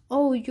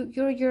 oh,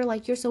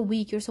 you're so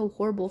weak, you're so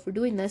horrible for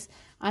doing this.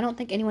 I don't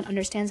think anyone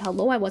understands how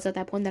low I was at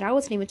that point, that I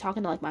wasn't even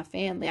talking to like my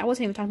family. I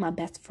wasn't even talking to my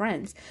best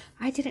friends.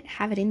 I didn't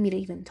have it in me to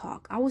even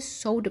talk. I was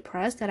so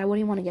depressed that I wouldn't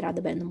even want to get out of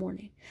the bed in the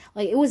morning.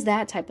 Like, it was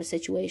that type of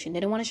situation.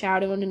 Didn't want to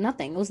shower, didn't want to do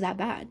nothing. It was that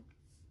bad.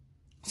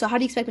 So how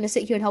do you expect me to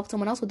sit here and help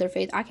someone else with their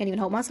faith? I can't even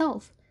help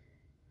myself.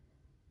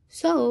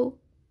 So,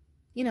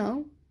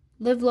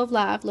 live, love,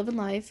 laugh, living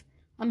life.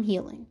 I'm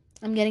healing.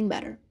 I'm getting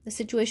better. The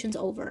situation's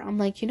over. I'm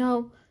like,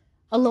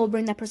 Allah will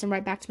bring that person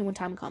right back to me when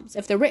time comes.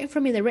 If they're written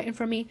for me, they're written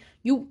for me.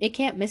 It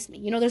can't miss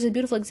me. There's a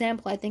beautiful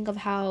example, I think, of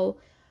how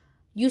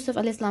Yusuf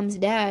al-Islam's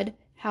dad,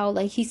 how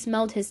like he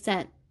smelled his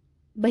scent,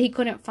 but he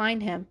couldn't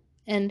find him.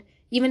 And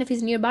even if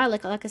he's nearby,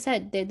 like I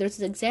said, there's this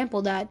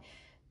example that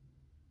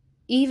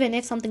even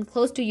if something's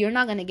close to you, you're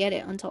not going to get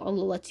it until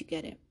Allah lets you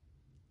get it.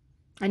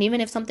 And even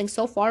if something's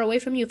so far away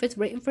from you, if it's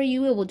written for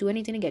you, it will do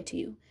anything to get to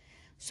you.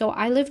 So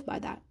I lived by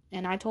that.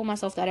 And I told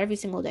myself that every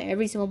single day,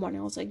 every single morning.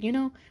 I was like,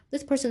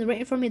 this person's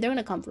written for me, they're going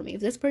to come for me.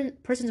 If this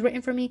person's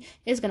written for me,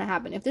 it's going to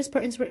happen. If this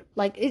person's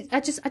I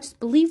just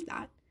believed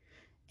that.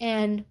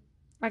 And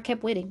I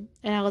kept waiting.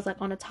 And I was like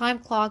on a time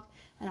clock.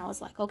 And I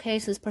was like, okay,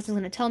 so this person's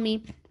going to tell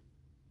me,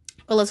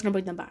 Allah's going to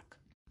bring them back.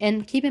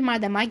 And keep in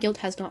mind that my guilt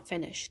has not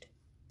finished.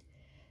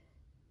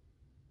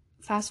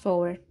 Fast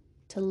forward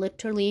to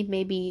literally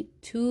maybe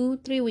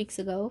 2-3 weeks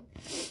ago,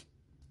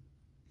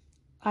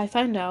 I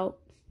found out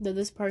that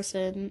this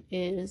person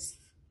is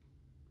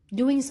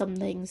doing some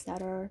things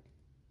that are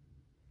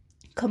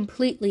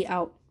completely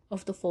out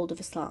of the fold of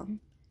Islam.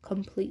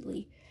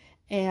 Completely.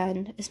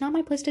 And it's not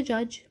my place to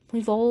judge.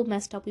 We've all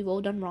messed up. We've all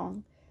done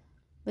wrong.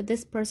 But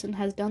this person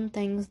has done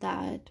things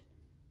that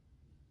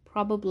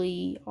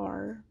probably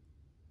are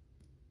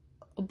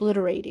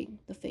obliterating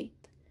the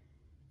faith.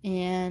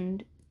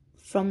 And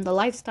from the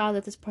lifestyle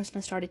that this person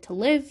has started to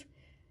live,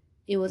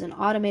 it was an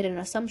automated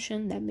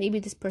assumption that maybe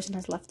this person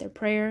has left their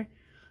prayer.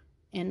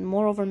 And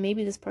moreover,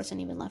 maybe this person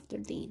even left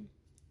their deen.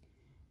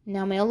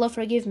 Now, may Allah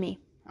forgive me.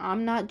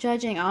 I'm not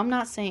judging. I'm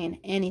not saying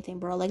anything,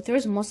 bro. Like,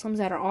 there's Muslims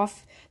that are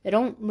off. They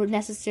don't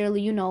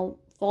necessarily,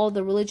 follow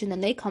the religion.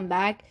 And they come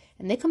back.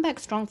 And they come back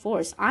strong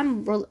force. I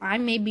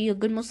may be a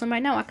good Muslim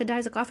right now. I could die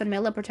as a coffin. May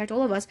Allah protect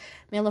all of us.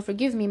 May Allah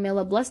forgive me. May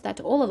Allah bless that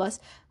to all of us.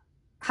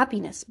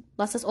 Happiness.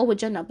 Bless us all with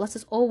Jannah. Bless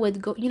us all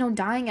with,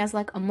 dying as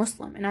like a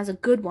Muslim. And as a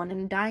good one.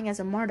 And dying as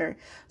a martyr.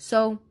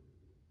 So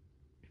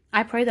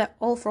I pray that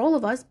for all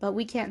of us, but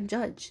we can't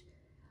judge.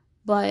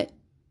 But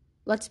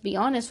let's be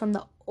honest, from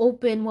the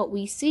open what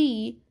we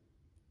see,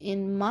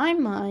 in my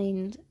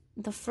mind,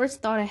 the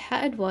first thought I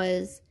had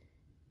was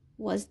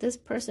this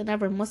person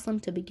ever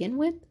Muslim to begin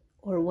with?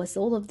 Or was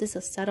all of this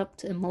a setup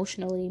to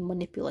emotionally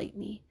manipulate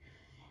me?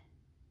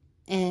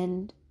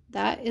 And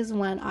that is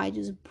when I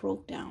just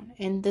broke down.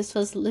 And this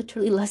was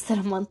literally less than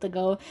a month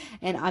ago.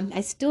 And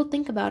I still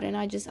think about it, and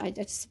I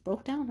just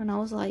broke down. And I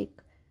was like,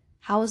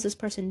 how is this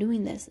person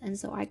doing this? And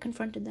so I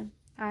confronted them.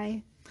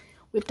 I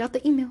whipped out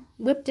the email,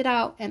 whipped it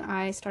out, and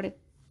I started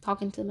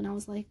talking to them. And I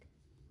was like,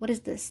 what is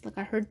this? Like,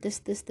 I heard this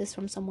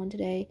from someone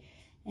today.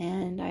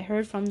 And I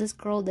heard from this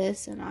girl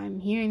this. And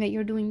I'm hearing that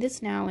you're doing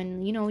this now.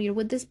 And, you're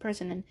with this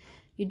person. And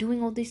you're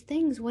doing all these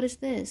things. What is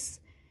this?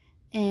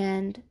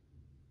 And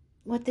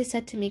what they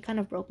said to me kind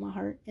of broke my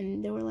heart.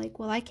 And they were like,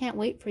 well, I can't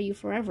wait for you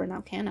forever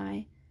now, can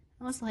I?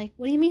 I was like,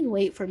 what do you mean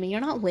wait for me?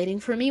 You're not waiting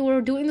for me.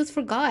 We're doing this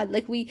for God.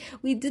 Like, we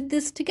did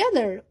this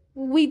together.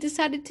 We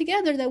decided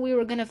together that we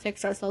were going to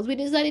fix ourselves. We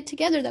decided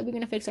together that we're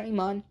going to fix our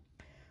iman.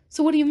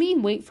 So what do you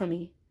mean wait for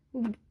me?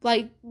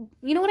 Like,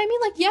 you know what I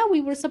mean? Like, yeah, we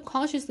were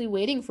subconsciously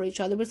waiting for each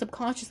other. We're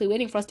subconsciously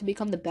waiting for us to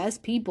become the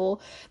best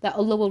people, that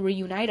Allah will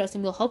reunite us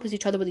and will help us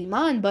each other with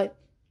iman. But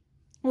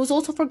it was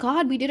also for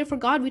God. We did it for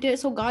God. We did it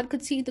so God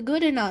could see the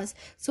good in us,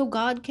 so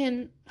God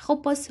can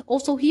help us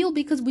also heal,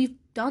 because we've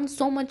done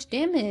so much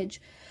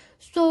damage.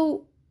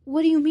 So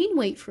what do you mean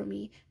wait for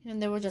me?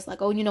 And they were just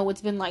like, oh,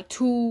 it's been like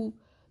 2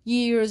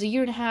 years, a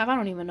year and a half, I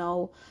don't even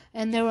know.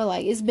 And they were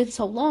like, it's been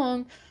so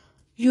long,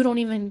 you don't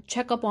even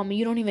check up on me,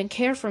 you don't even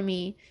care for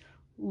me.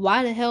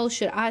 Why the hell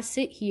should I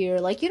sit here?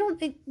 Like, you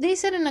don't, they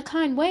said in a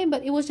kind way,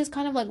 but it was just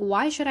kind of like,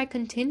 why should I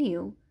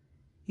continue?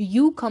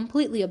 You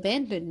completely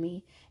abandoned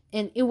me.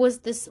 And it was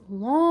this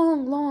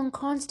long, long,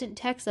 constant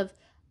text of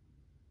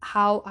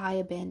how I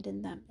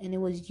abandoned them. And it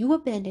was, you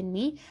abandoned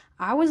me.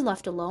 I was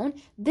left alone.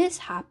 This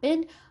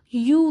happened.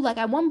 You, like,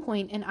 at one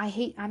point, and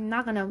I'm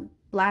not going to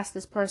blast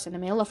this person. I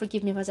mean, Allah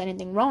forgive me if I said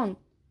anything wrong.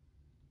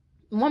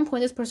 At one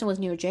point, this person was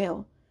near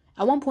jail.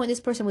 At one point, this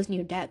person was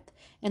near death.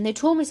 And they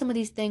told me some of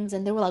these things,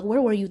 and they were like,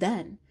 where were you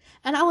then?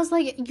 And I was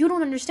like, you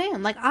don't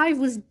understand. Like, I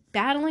was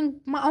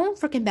battling my own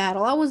freaking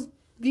battle. I was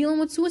dealing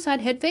with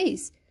suicide head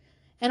face.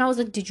 And I was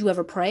like, did you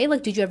ever pray?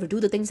 Like, did you ever do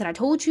the things that I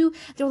told you?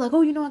 They were like,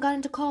 oh, I got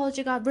into college,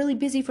 it got really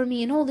busy for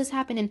me, and all this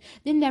happened. And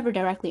they never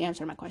directly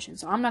answered my question.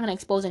 So I'm not going to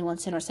expose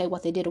anyone's sin or say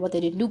what they did or what they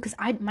didn't do, because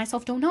I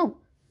myself don't know.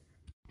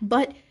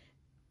 But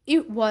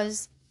it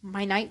was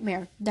my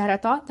nightmare that I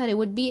thought that it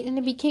would be, and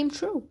it became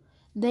true.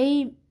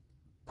 They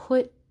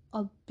put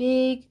a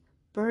big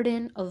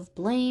burden of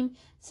blame,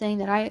 saying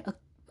that I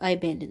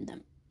abandoned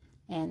them,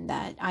 and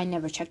that I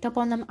never checked up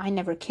on them, I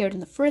never cared in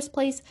the first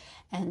place.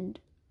 And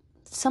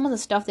some of the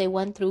stuff they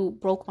went through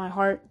broke my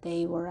heart.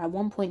 They were at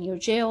one point near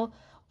jail,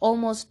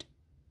 almost,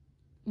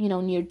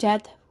 near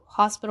death,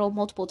 hospital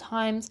multiple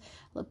times,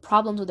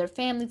 problems with their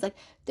families. Like,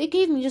 they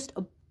gave me just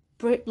a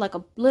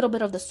little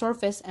bit of the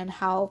surface, and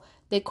how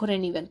they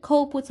couldn't even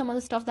cope with some of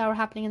the stuff that were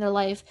happening in their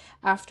life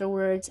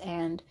afterwards.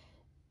 And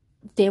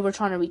they were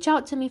trying to reach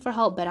out to me for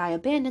help, but I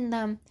abandoned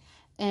them,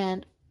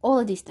 and all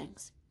of these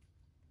things.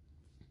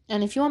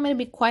 And if you want me to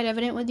be quite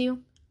evident with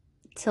you,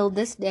 till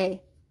this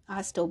day,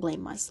 I still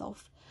blame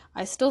myself.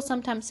 I still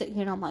sometimes sit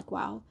here and I'm like,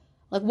 wow,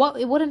 like, what?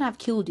 It wouldn't have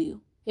killed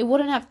you. It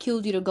wouldn't have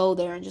killed you to go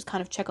there and just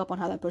kind of check up on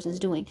how that person's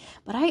doing.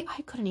 But I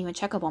couldn't even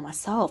check up on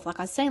myself. Like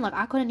I was saying, like,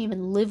 I couldn't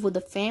even live with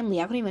the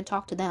family. I couldn't even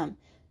talk to them.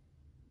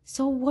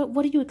 So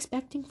what are you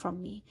expecting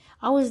from me?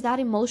 I was that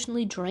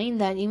emotionally drained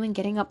that even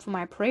getting up for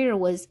my prayer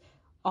was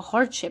a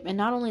hardship. And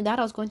not only that,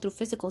 I was going through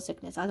physical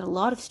sickness. I had a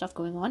lot of stuff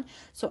going on.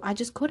 So I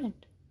just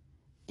couldn't.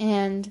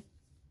 And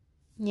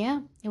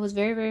yeah, it was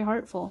very, very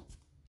hurtful.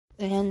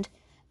 And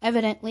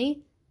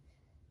evidently,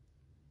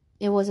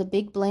 it was a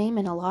big blame,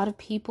 and a lot of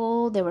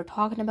people, they were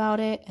talking about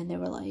it, and they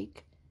were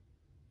like,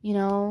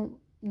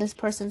 this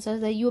person says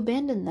that you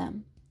abandoned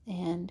them,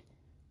 and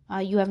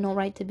you have no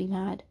right to be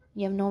mad.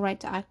 You have no right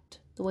to act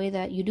the way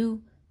that you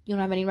do. You don't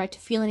have any right to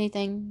feel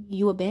anything.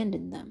 You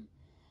abandoned them.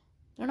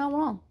 They're not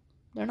wrong.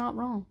 They're not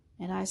wrong.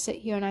 And I sit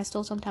here and I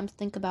still sometimes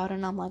think about it,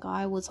 and I'm like,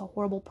 I was a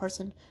horrible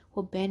person who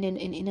abandoned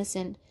an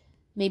innocent,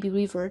 maybe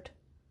revert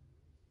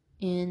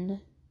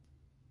in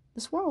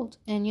this world.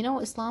 And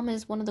Islam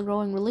is one of the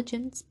growing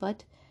religions,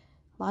 but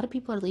a lot of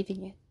people are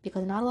leaving it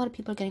because not a lot of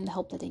people are getting the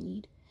help that they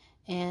need.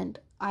 And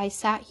I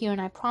sat here and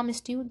I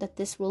promised you that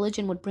this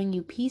religion would bring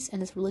you peace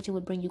and this religion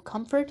would bring you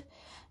comfort,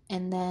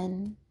 and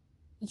then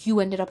you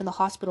ended up in the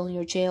hospital, in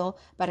your jail,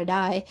 about to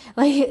die.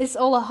 Like, it's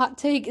all a hot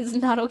take. It's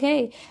not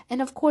okay.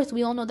 And of course,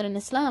 we all know that in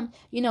Islam,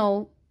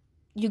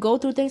 you go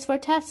through things for a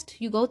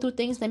test. You go through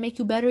things that make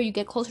you better. You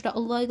get closer to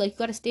Allah. Like, you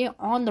got to stay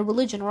on the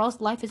religion, or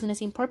else life is going to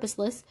seem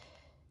purposeless.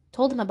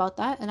 Told him about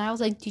that, and I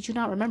was like, did you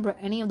not remember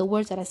any of the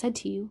words that I said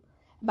to you?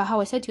 About how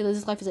I said to you that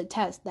this life is a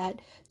test, that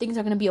things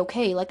are going to be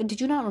okay. Like,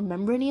 did you not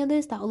remember any of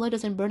this? That Allah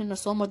doesn't burden a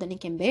soul more than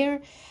it can bear?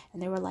 And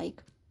they were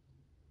like,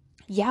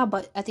 yeah,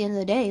 but at the end of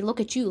the day, look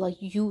at you. Like,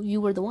 you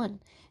were the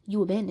one.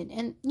 You abandoned.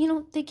 And,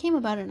 they came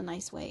about it in a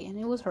nice way, and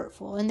it was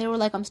hurtful. And they were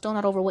like, I'm still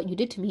not over what you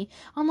did to me.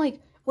 I'm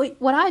like, wait,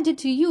 what I did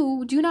to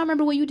you, do you not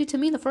remember what you did to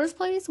me in the first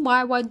place?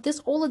 Why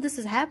all of this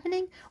is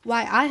happening?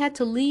 Why I had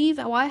to leave?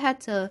 Why I had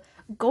to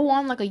go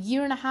on like a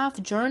 1.5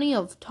 year journey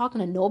of talking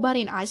to nobody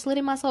and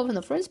isolating myself in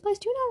the first place?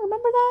 Do you not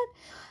remember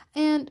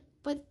that?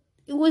 But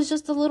it was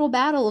just a little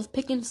battle of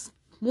picking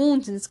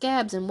wounds and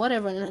scabs and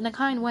whatever in a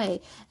kind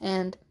way.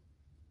 And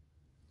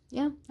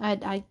yeah,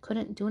 I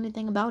couldn't do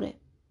anything about it.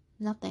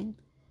 Nothing.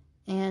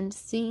 And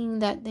seeing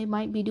that they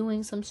might be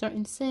doing some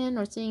certain sin,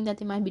 or seeing that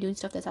they might be doing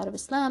stuff that's out of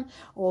Islam,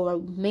 or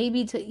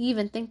maybe to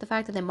even think the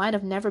fact that they might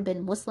have never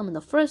been Muslim in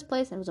the first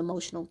place, and it was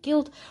emotional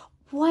guilt,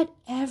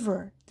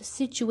 whatever the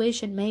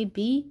situation may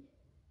be,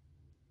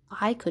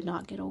 I could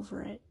not get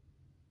over it.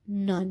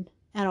 None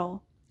at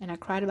all. And I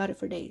cried about it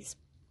for days.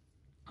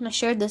 And I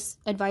shared this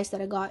advice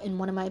that I got in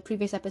one of my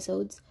previous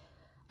episodes.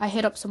 I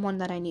hit up someone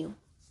that I knew.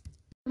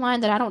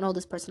 Mind that I don't know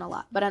this person a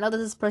lot, but I know that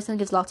this person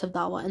gives lots of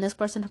dawah, and this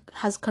person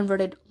has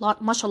converted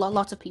mashallah,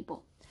 lots of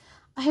people.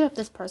 I hit up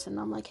this person and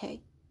I'm like,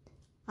 hey,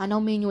 I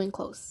know me and you ain't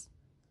close,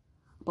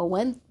 but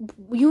when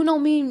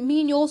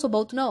me and you also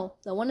both know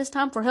that when it's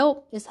time for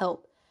help, it's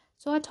help.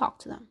 So I talked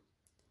to them.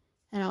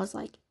 And I was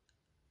like,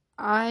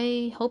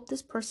 I hope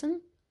this person,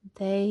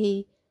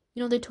 they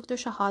took their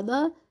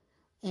shahada,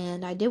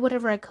 and I did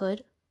whatever I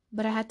could,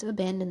 but I had to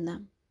abandon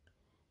them.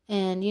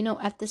 And,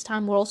 at this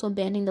time, we're also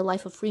abandoning the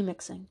life of free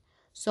mixing.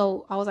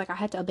 So I was like, I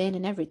had to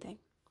abandon everything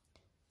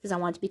because I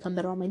wanted to become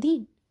better on my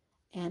deen.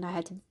 And I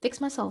had to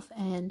fix myself.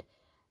 And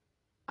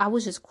I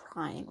was just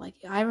crying. Like,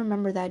 I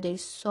remember that day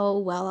so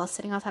well. I was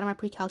sitting outside of my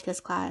pre-calculus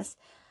class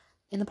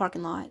in the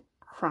parking lot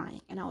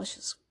crying. And I was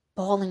just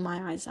bawling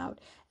my eyes out.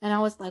 And I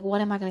was like, what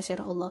am I going to say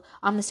to Allah?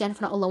 I'm going to stand in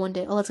front of Allah one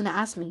day. Allah's going to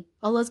ask me.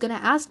 Allah's going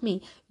to ask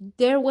me,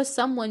 there was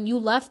someone, you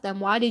left them.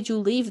 Why did you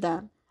leave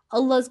them?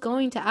 Allah's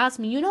going to ask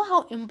me. You know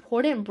how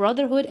important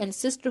brotherhood and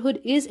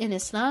sisterhood is in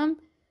Islam?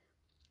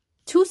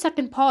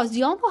 2-second pause. Do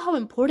y'all know how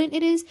important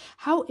it is?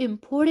 How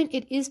important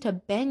it is to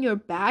bend your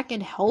back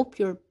and help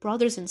your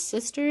brothers and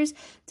sisters,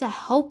 to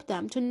help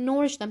them, to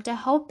nourish them, to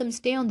help them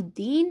stay on the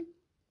deen,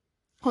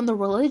 on the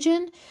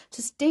religion,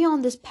 to stay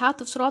on this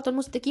path of Sirat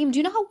al-Mustaqim. Do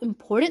you know how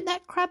important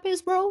that crap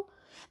is, bro?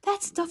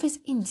 That stuff is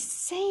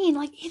insane.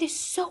 Like, it is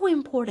so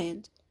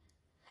important.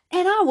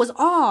 And I was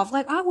off.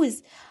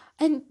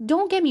 And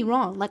don't get me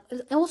wrong, like,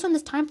 also in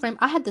this time frame,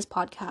 I had this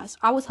podcast.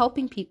 I was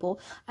helping people,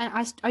 and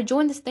I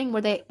joined this thing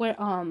where they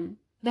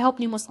help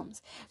new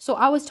Muslims. So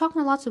I was talking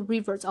to lots of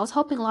reverts. I was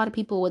helping a lot of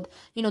people with,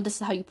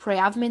 this is how you pray.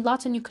 I've made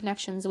lots of new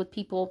connections with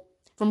people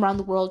from around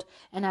the world,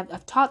 and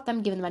I've taught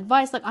them, given them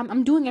advice. Like,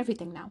 I'm doing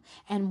everything now.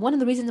 And one of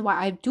the reasons why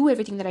I do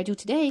everything that I do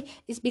today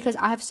is because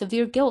I have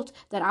severe guilt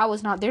that I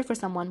was not there for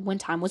someone when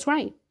time was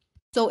right.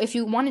 So if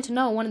you wanted to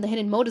know one of the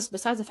hidden motives,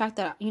 besides the fact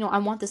that, I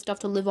want this stuff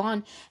to live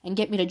on and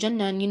get me to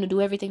Jannah and,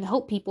 do everything to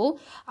help people,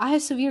 I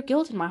have severe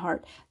guilt in my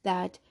heart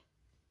that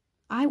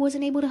I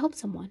wasn't able to help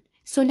someone.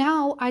 So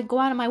now I go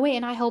out of my way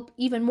and I help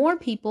even more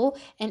people.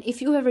 And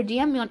if you ever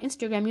DM me on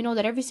Instagram, you know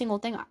that every single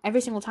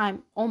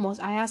time,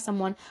 almost, I ask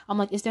someone, I'm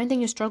like, is there anything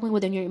you're struggling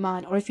with in your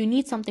iman? Or if you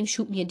need something,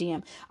 shoot me a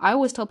DM. I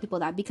always tell people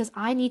that because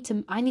I need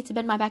to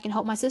bend my back and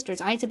help my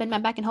sisters. I need to bend my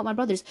back and help my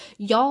brothers.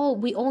 Y'all,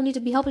 we all need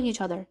to be helping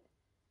each other.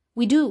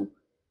 We do.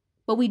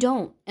 But we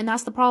don't, and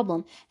that's the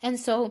problem. And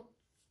so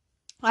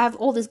I have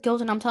all this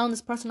guilt, and I'm telling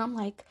this person, I'm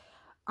like,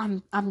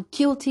 I'm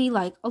guilty,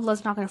 like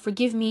Allah's not going to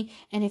forgive me.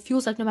 And it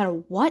feels like no matter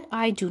what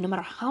I do, no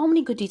matter how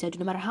many good deeds I do,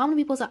 no matter how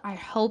many people that I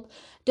help,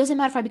 doesn't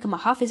matter if I become a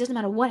hafiz, doesn't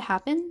matter what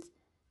happens,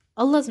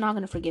 Allah's not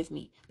going to forgive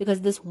me.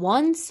 Because this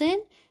one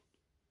sin,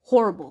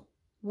 horrible.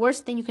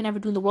 Worst thing you can ever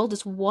do in the world,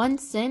 this one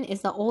sin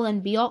is the all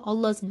and be all.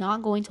 Allah's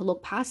not going to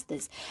look past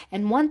this.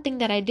 And one thing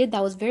that I did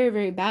that was very,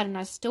 very bad, and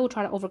I still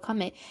try to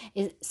overcome it,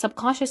 is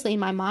subconsciously in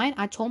my mind,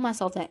 I told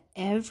myself that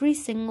every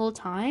single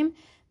time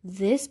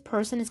this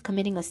person is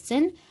committing a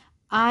sin,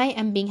 I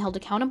am being held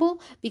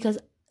accountable because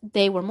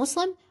they were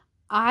Muslim.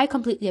 I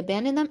completely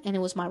abandoned them, and it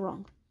was my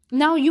wrong.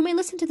 Now, you may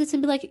listen to this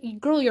and be like,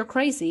 girl, you're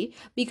crazy,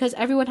 because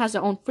everyone has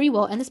their own free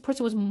will, and this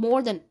person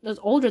was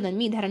older than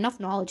me. They had enough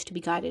knowledge to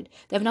be guided.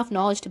 They have enough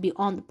knowledge to be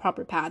on the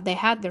proper path. They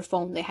had their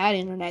phone, they had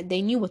internet,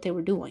 they knew what they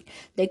were doing.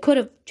 They could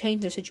have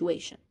changed their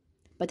situation,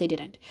 but they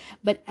didn't.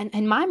 But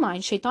in my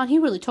mind, Shaitan, he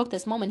really took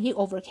this moment, he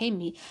overcame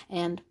me,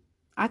 and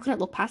I couldn't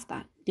look past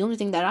that. The only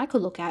thing that I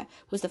could look at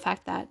was the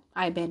fact that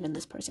I abandoned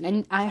this person,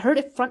 and I heard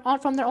it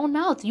from their own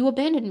mouth. You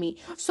abandoned me.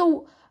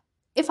 So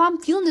if I'm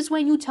feeling this way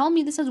and you tell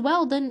me this as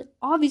well, then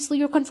obviously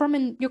you're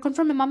confirming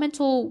my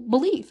mental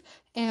belief.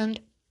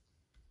 And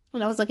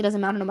I was like, it doesn't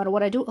matter, no matter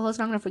what I do, Allah's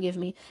not going to forgive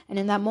me. And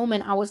in that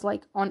moment, I was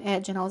like on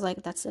edge, and I was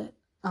like, that's it.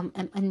 I'm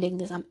ending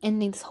this. I'm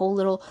ending this whole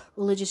little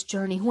religious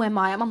journey. Who am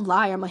I? I'm a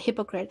liar. I'm a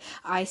hypocrite.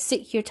 I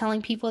sit here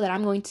telling people that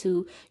I'm going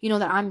to,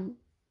 that I'm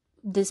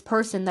this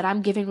person, that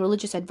I'm giving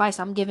religious advice.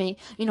 I'm giving,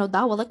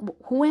 dawah. Like,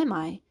 who am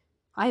I?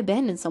 I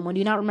abandoned someone. Do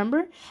you not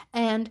remember?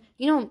 And,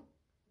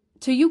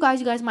 to you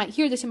guys might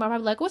hear this and might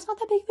be like, oh, it's not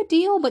that big of a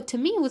deal. But to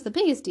me, it was the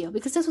biggest deal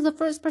because this was the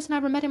first person I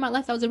ever met in my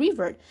life that was a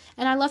revert.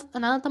 And I let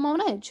them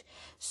on edge.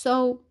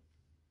 So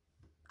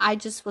I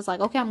just was like,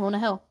 okay, I'm going to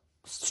hell.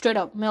 Straight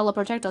up. May Allah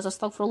protect us.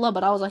 Astaghfirullah.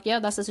 But I was like, yeah,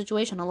 that's the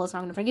situation. Allah's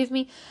not going to forgive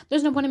me.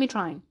 There's no point in me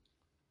trying.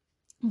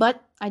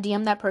 But I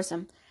DM'd that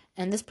person.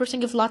 And this person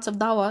gives lots of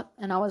dawah.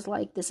 And I was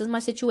like, this is my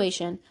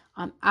situation.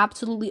 I'm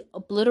absolutely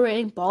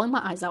obliterating, bawling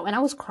my eyes out. And I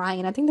was crying.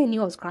 And I think they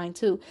knew I was crying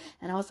too.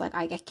 And I was like,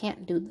 I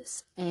can't do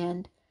this.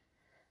 And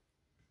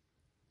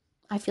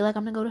I feel like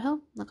I'm going to go to hell.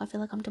 Like, I feel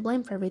like I'm to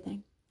blame for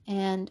everything.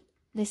 And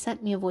they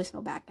sent me a voice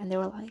note back. And they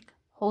were like,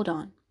 hold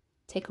on.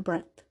 Take a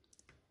breath.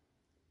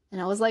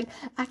 And I was like,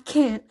 I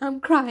can't.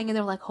 I'm crying. And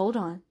they were like, hold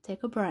on.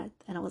 Take a breath.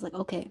 And I was like,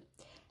 okay.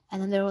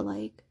 And then they were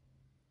like,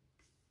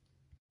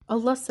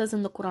 Allah says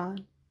in the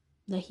Quran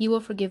that He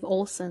will forgive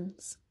all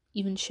sins,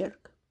 even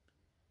shirk.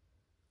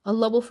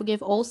 Allah will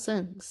forgive all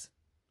sins.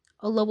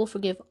 Allah will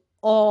forgive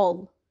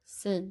all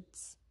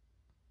sins.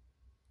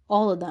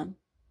 All of them.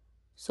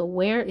 So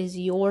where is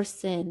your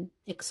sin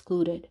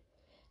excluded?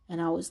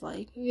 And I was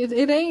like,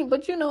 it ain't,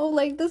 but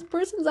like, this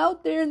person's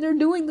out there and they're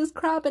doing this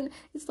crap, and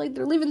it's like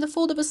they're leaving the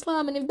fold of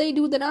Islam, and if they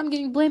do, then I'm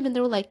getting blamed. And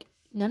they were like,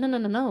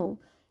 no.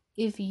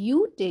 If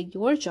you did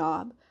your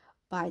job,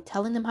 by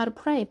telling them how to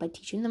pray, by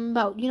teaching them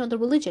about, the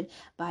religion,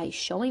 by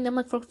showing them,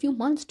 like, for a few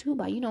months too,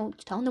 by,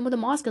 telling them where the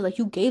mosque is. Like,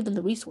 you gave them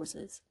the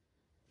resources.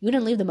 You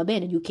didn't leave them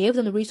abandoned. You gave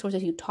them the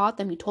resources. You taught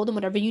them. You told them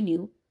whatever you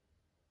knew.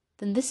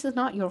 Then this is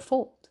not your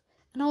fault.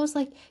 And I was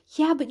like,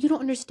 yeah, but you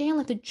don't understand,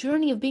 like, the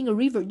journey of being a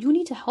revert. You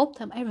need to help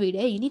them every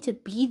day. You need to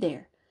be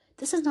there.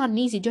 This is not an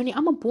easy journey.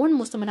 I'm a born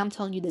Muslim and I'm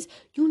telling you this.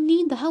 You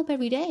need the help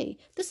every day.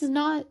 It's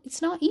not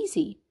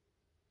easy.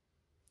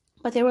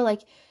 But they were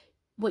like,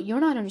 what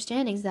you're not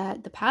understanding is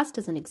that the past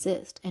doesn't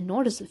exist, and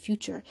nor does the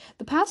future.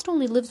 The past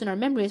only lives in our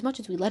memory as much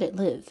as we let it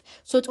live.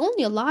 So it's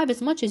only alive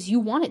as much as you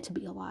want it to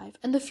be alive.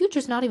 And the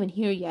future's not even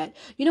here yet.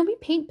 We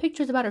paint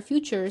pictures about our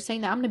future,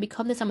 saying that I'm going to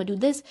become this, I'm going to do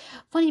this.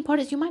 Funny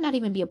part is you might not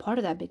even be a part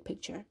of that big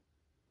picture.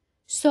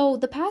 So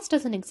the past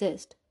doesn't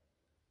exist.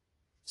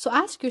 So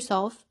ask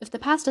yourself, if the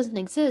past doesn't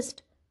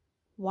exist,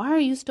 why are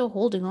you still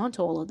holding on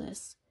to all of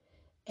this?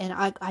 And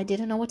I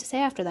didn't know what to say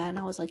after that. And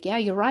I was like, yeah,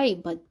 you're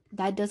right. But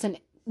that doesn't,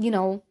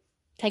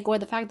 take away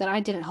the fact that I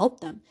didn't help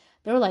them.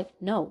 They were like,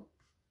 no,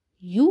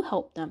 you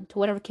helped them to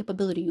whatever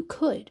capability you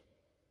could.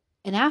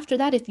 And after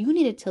that, if you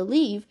needed to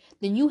leave,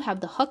 then you have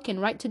the haqq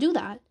and right to do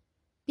that.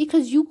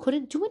 Because you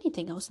couldn't do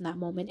anything else in that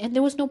moment. And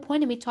there was no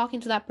point in me talking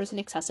to that person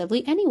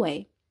excessively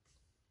anyway.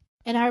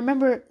 And I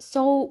remember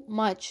so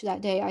much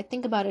that day. I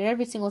think about it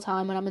every single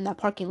time when I'm in that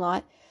parking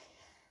lot.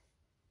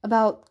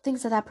 About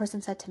things that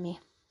person said to me.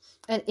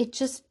 And it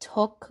just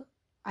took,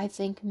 I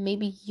think,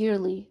 maybe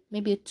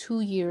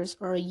 2 years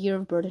or a year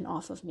of burden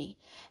off of me.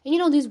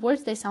 And these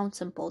words, they sound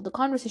simple. The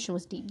conversation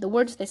was deep. The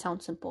words, they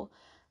sound simple.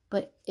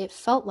 But it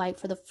felt like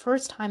for the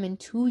first time in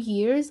 2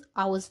 years,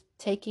 I was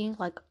taking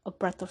like a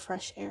breath of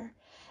fresh air.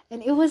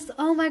 And it was,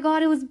 oh my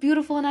God, it was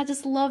beautiful. And I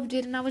just loved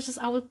it. And I was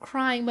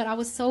crying, but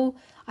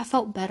I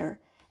felt better.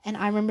 And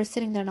I remember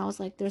sitting there and I was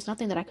like, there's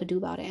nothing that I could do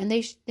about it. And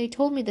they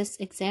told me this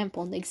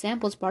example. And the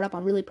example is brought up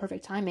on really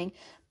perfect timing.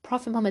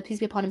 Prophet Muhammad, peace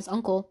be upon him, his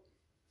uncle,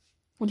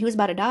 when he was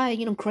about to die,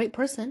 great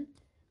person,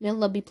 may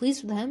Allah be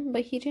pleased with him,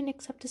 but he didn't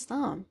accept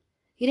Islam.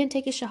 He didn't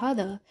take his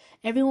shahada.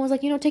 Everyone was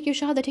like, take your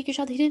shahada, take your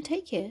shahada. He didn't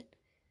take it.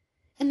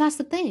 And that's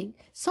the thing.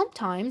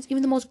 Sometimes,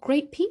 even the most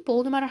great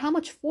people, no matter how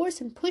much force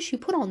and push you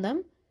put on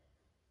them,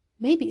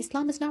 maybe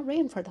Islam is not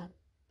written for them.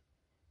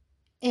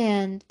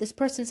 And this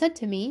person said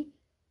to me,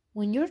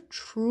 when you're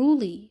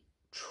truly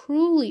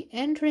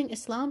entering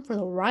Islam for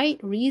the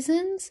right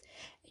reasons,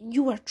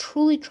 you are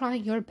truly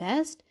trying your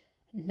best,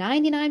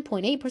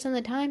 99.8% of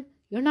the time,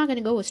 you're not going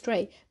to go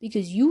astray,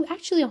 because you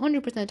actually 100%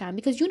 of the time,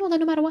 because you know that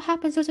no matter what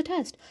happens, there's a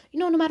test.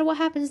 No matter what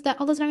happens,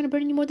 that Allah's not going to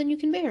burden you more than you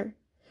can bear.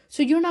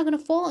 So you're not going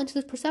to fall into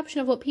this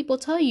perception of what people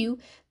tell you,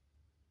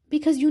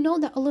 because you know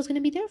that Allah's going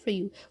to be there for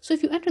you. So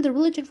if you enter the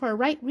religion for a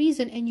right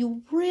reason and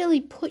you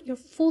really put your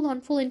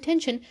full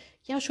intention,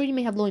 yeah, sure, you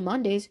may have low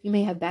iman days, you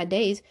may have bad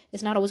days.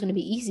 It's not always going to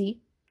be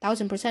easy.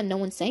 1000%, no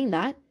one's saying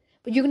that.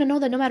 But you're going to know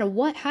that no matter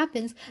what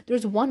happens,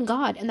 there's one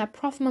God, and that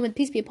Prophet Muhammad,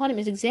 peace be upon him,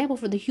 is example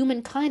for the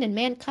humankind and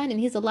mankind, and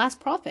he's the last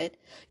prophet.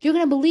 You're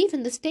going to believe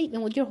in this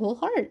statement with your whole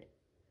heart.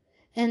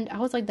 And I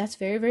was like, that's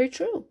very, very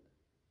true.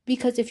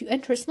 Because if you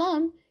enter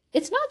Islam,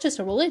 it's not just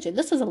a religion.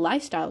 This is a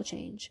lifestyle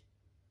change.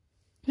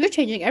 You're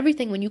changing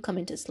everything when you come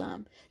into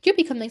Islam. You're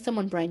becoming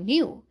someone brand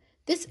new.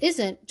 This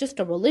isn't just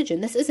a religion.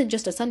 This isn't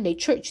just a Sunday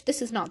church.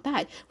 This is not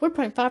that. We're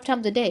praying 5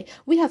 times a day.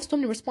 We have so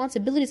many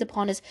responsibilities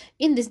upon us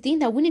in this deen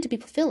that we need to be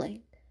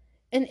fulfilling.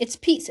 And it's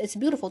peace. It's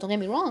beautiful. Don't get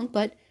me wrong.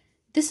 But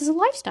this is a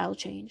lifestyle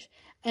change.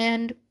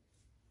 And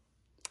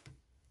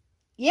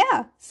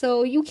yeah,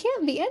 so you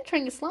can't be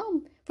entering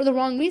Islam for the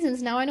wrong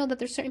reasons. Now, I know that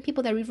there's certain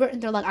people that revert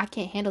and they're like, I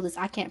can't handle this.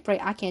 I can't pray.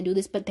 I can't do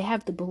this. But they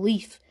have the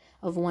belief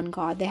of one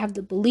God. They have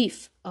the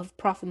belief of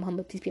Prophet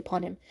Muhammad, peace be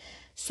upon him.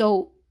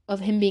 So,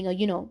 of him being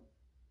a,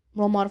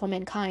 role model for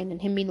mankind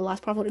and him being the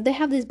last prophet. They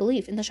have this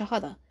belief in the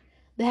Shahada.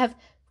 They have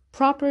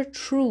proper,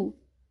 true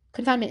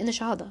confinement in the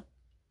Shahada.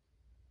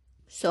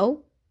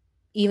 So,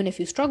 even if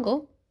you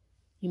struggle,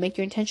 you make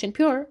your intention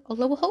pure,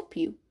 Allah will help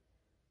you.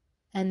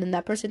 And then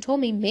that person told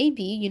me,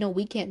 maybe,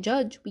 we can't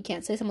judge. We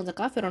can't say someone's a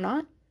kafir or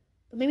not.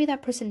 But maybe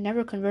that person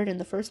never converted in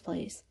the first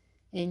place.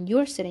 And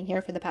you're sitting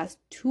here for the past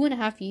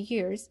 2.5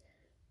 years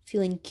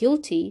feeling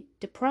guilty,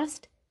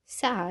 depressed,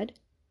 sad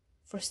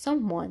for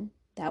someone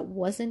that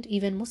wasn't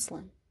even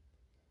Muslim.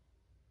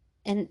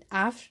 And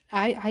after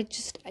I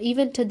just,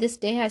 even to this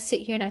day, I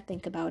sit here and I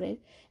think about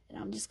it. And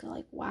I'm just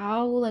like,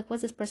 wow,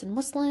 was this person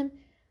Muslim?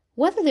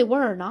 Whether they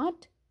were or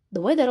not,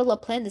 the way that Allah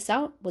planned this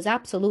out was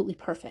absolutely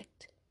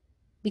perfect.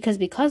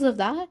 Because of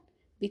that,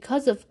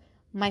 because of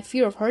my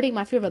fear of hurting,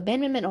 my fear of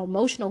abandonment or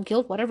emotional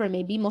guilt, whatever it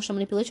may be, emotional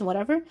manipulation,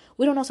 whatever,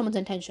 we don't know someone's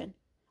intention.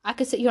 I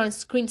could sit here on the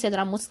screen and say that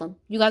I'm Muslim.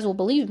 You guys will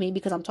believe me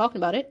because I'm talking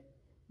about it.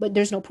 But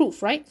there's no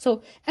proof, right?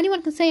 So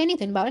anyone can say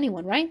anything about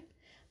anyone, right?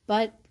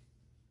 But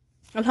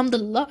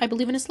alhamdulillah, I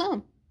believe in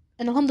Islam.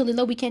 And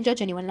alhamdulillah, we can't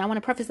judge anyone. And I want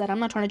to preface that I'm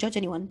not trying to judge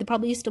anyone. They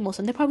probably used to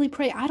Muslim. They probably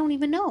pray. I don't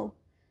even know.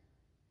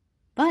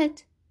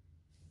 But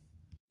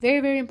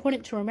very, very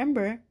important to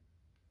remember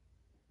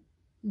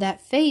that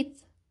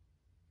faith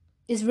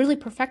is really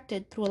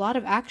perfected through a lot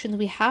of actions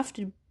we have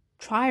to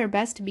try our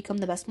best to become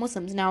the best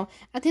Muslims. Now,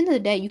 at the end of the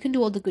day, you can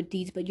do all the good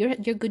deeds, but your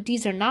good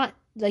deeds are not,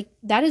 like,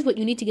 that is what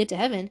you need to get to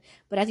heaven.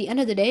 But at the end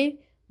of the day,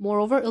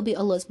 moreover, it'll be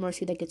Allah's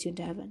mercy that gets you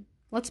into heaven.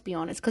 Let's be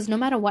honest, because no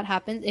matter what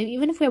happens,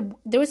 even if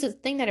there was a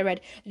thing that I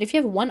read, that if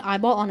you have one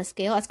eyeball on a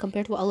scale as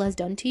compared to what Allah has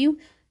done to you,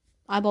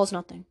 eyeball's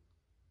nothing.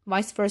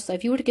 Vice versa,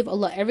 if you were to give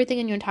Allah everything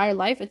in your entire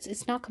life,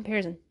 it's not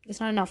comparison. It's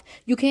not enough.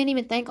 You can't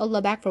even thank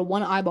Allah back for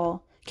one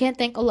eyeball. You can't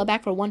thank Allah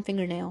back for one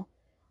fingernail.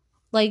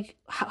 Like,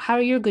 how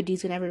are your good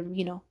deeds gonna ever,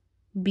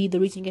 be the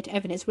reason you get to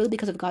heaven? It's really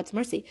because of God's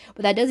mercy.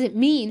 But that doesn't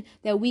mean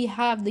that we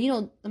have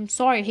the, I'm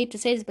sorry, I hate to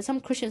say this, but some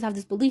Christians have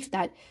this belief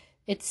that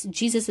it's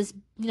Jesus'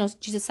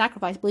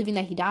 sacrifice, believing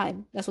that he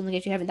died. That's what's gonna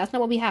get you to heaven. That's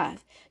not what we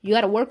have. You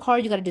gotta work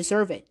hard, you gotta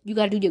deserve it. You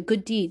gotta do your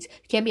good deeds.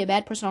 You can't be a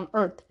bad person on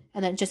earth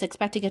and then just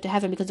expect to get to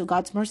heaven because of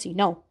God's mercy.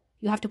 No.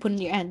 You have to put in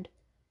your end.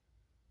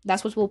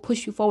 That's what will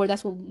push you forward.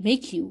 That's what will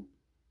make you,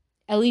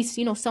 at least,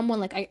 someone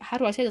like, how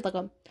do I say that? Like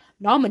a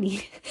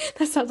nominee.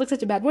 That sounds like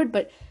such a bad word,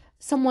 but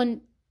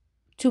someone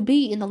to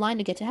be in the line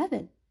to get to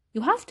heaven.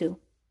 You have to.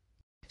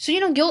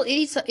 So, guilt,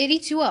 it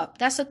eats you up.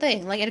 That's the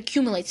thing. Like, it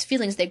accumulates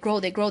feelings. They grow.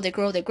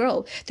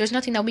 There's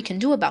nothing that we can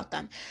do about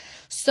them.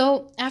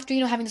 So, after,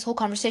 having this whole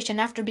conversation,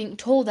 after being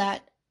told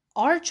that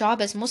our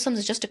job as Muslims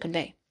is just to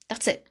convey.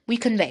 That's it. We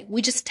convey.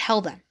 We just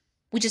tell them.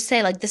 We just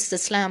say, like, this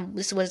is Islam.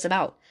 This is what it's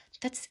about.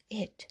 That's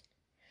it.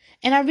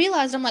 And I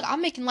realized,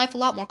 I'm making life a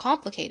lot more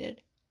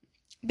complicated.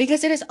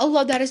 Because it is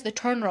Allah that is the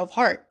turner of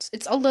hearts.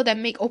 It's Allah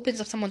that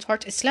opens up someone's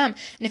heart to Islam.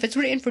 And if it's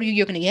written for you,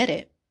 you're going to get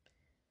it.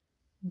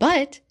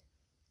 But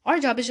our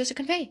job is just to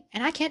convey.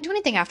 And I can't do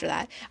anything after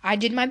that. I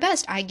did my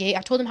best. I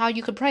told them how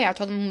you could pray. I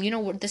told them,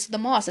 this is the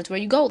mosque. That's where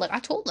you go. Like, I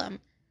told them.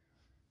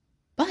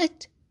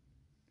 But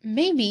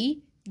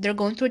maybe they're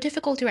going through a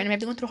difficulty right now. Maybe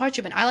they're going through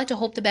hardship. And I like to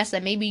hope the best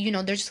that maybe,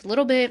 they're just a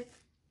little bit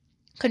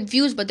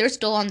confused, but they're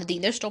still on the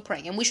deen. They're still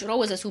praying. And we should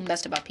always assume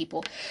best about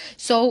people.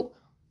 So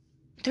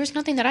there's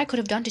nothing that I could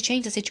have done to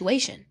change the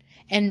situation.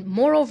 And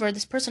moreover,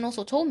 this person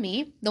also told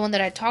me, the one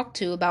that I talked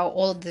to about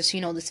all of this,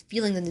 this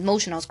feeling and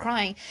emotion, I was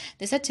crying.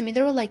 They said to me,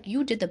 they were like,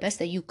 you did the best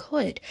that you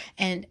could.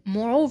 And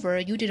moreover,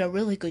 you did a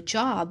really good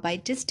job by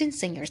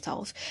distancing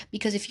yourself.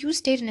 Because if you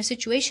stayed in a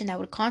situation that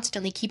would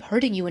constantly keep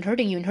hurting you and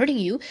hurting you and hurting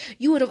you,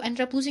 you would have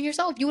ended up losing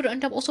yourself. You would have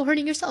ended up also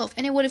hurting yourself.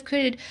 And it would have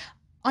created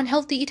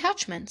unhealthy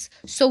attachments.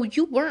 So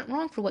you weren't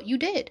wrong for what you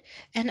did.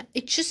 And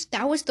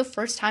that was the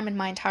first time in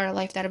my entire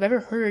life that I've ever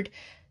heard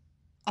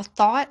a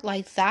thought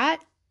like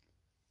that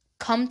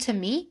come to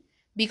me,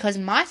 because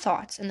my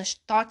thoughts and the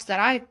thoughts that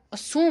I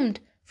assumed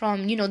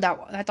from, that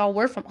I thought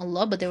were from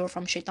Allah, but they were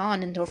from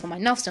shaitan and they were from my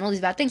nafs and all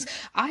these bad things.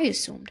 I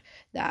assumed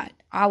that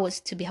I was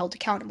to be held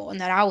accountable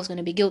and that I was going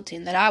to be guilty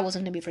and that I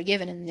wasn't going to be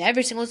forgiven, and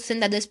every single sin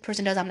that this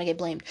person does, I'm going to get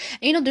blamed.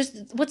 And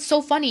what's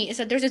so funny is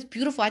that there's this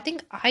beautiful, I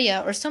think,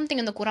 ayah or something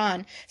in the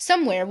Quran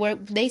somewhere where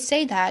they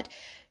say that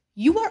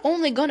you are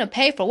only going to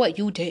pay for what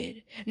you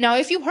did. Now,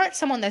 if you hurt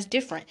someone, that's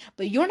different.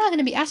 But you're not going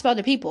to be asked about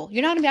other people.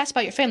 You're not going to be asked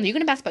about your family. You're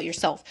going to be asked about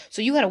yourself.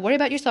 So you got to worry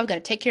about yourself. You got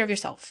to take care of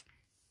yourself.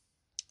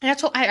 And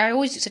that's what I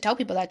always used to tell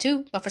people that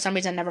too. But for some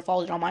reason, I never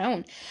followed it on my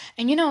own.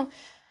 And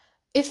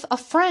if a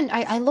friend,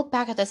 I look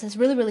back at this, and it's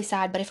really, really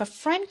sad. But if a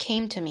friend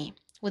came to me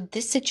with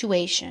this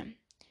situation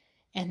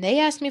and they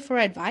asked me for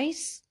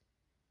advice,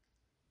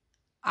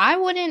 I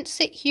wouldn't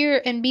sit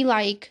here and be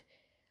like,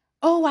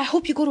 oh, I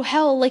hope you go to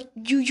hell, like,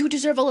 you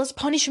deserve Allah's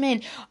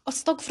punishment,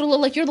 astaghfirullah,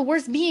 like, you're the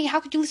worst being, how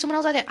could you leave someone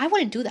else like that? I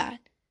wouldn't do that.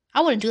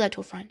 I wouldn't do that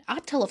to a friend.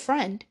 I'd tell a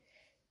friend,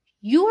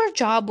 your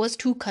job was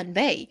to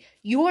convey.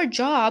 Your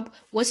job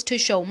was to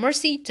show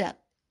mercy, to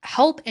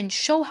help and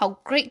show how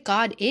great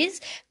God is.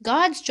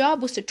 God's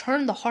job was to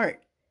turn the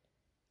heart.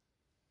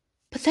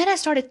 But then I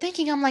started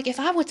thinking, I'm like, if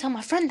I would tell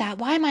my friend that,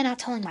 why am I not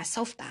telling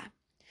myself that?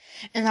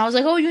 And I was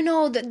like,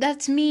 oh,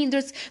 that's me.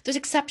 There's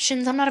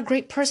exceptions. I'm not a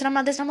great person. I'm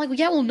not this. And I'm like,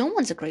 yeah, well, no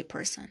one's a great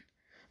person.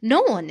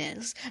 No one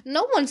is.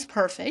 No one's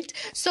perfect.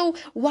 So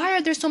why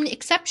are there so many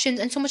exceptions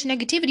and so much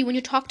negativity when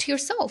you talk to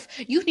yourself?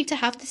 You need to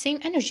have the same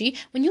energy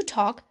when you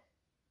talk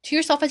to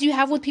yourself as you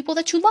have with people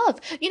that you love.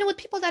 With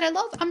people that I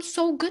love, I'm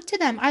so good to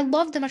them. I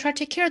love them. I try to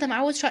take care of them. I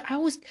always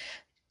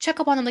check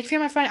up on them. Like, if you're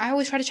my friend, I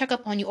always try to check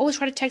up on you. Always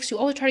try to text you.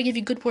 Always try to give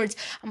you good words.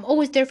 I'm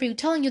always there for you,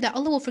 telling you that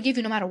Allah will forgive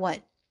you no matter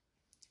what.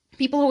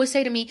 People always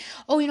say to me,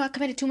 oh, I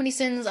committed too many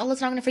sins, Allah's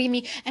not going to forgive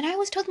me. And I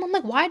always tell them, I'm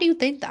like, why do you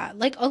think that?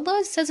 Like,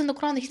 Allah says in the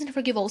Quran that He's going to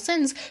forgive all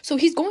sins, so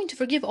He's going to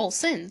forgive all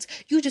sins.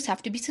 You just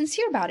have to be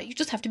sincere about it. You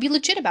just have to be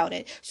legit about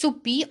it. So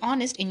be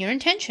honest in your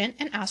intention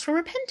and ask for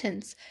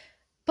repentance.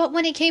 But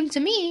when it came to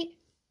me,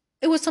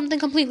 it was something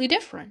completely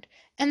different.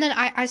 And then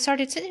I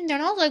started sitting there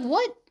and I was like,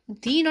 what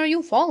deen are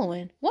you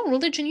following? What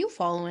religion are you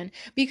following?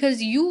 Because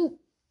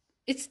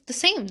it's the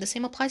same. The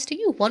same applies to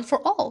you, one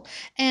for all.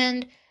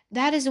 And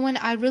that is when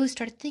I really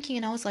started thinking,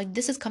 and I was like,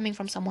 this is coming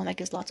from someone that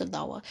gives lots of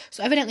dawah.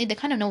 So evidently they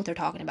kind of know what they're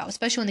talking about,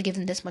 especially when they give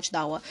them this much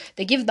dawah.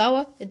 They give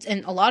dawah,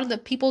 and a lot of the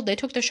people, they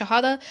took their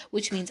shahada,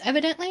 which means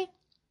evidently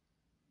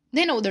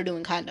they know what they're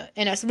doing, kind of.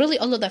 And it's really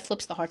Allah that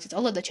flips the hearts. It's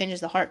Allah that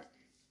changes the heart.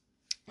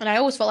 And I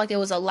always felt like there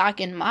was a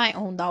lack in my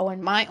own dawah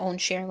and my own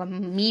sharing of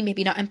me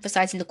maybe not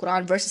emphasizing the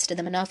Quran verses to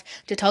them enough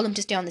to tell them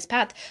to stay on this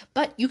path.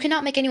 But you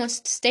cannot make anyone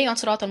stay on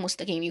Sirat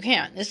al-Mustaqim. You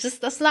can't. It's just,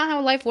 that's not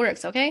how life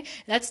works, okay?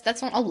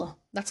 That's on Allah.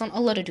 That's on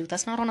Allah to do.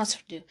 That's not on us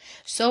to do.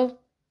 So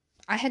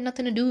I had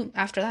nothing to do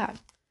after that.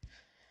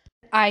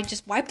 I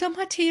just wiped out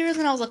my tears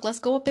and I was like, let's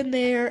go up in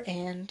there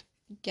and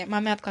get my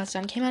math class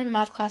done. Came out of my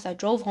math class, I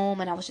drove home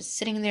and I was just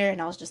sitting there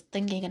and I was just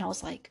thinking and I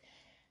was like,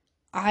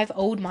 I've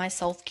owed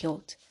myself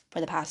guilt for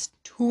the past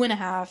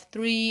 2.5,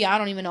 3, I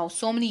don't even know,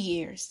 so many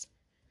years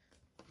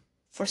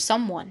for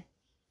someone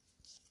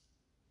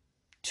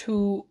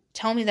to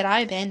tell me that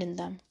I abandoned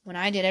them when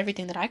I did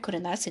everything that I could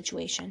in that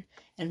situation.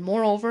 And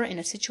moreover, in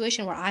a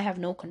situation where I have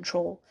no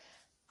control,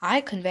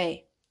 I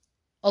convey,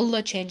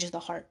 Allah changes the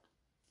heart.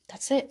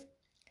 That's it.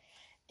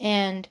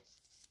 And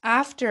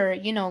after,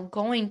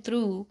 going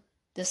through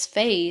this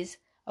phase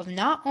of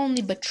not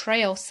only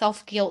betrayal,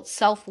 self-guilt,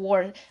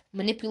 self-worth,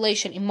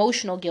 manipulation,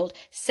 emotional guilt,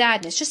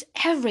 sadness, just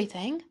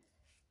everything,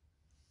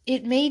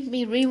 it made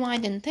me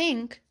rewind and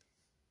think,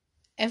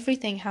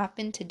 everything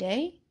happened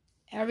today,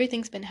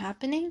 everything's been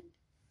happening,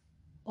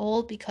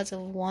 all because of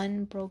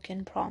one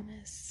broken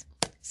promise.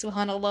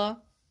 Subhanallah.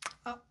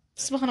 Oh,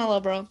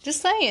 subhanallah, bro.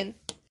 Just saying.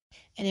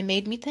 And it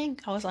made me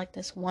think. I was like,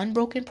 this one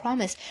broken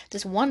promise.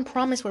 This one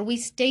promise where we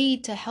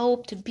stayed to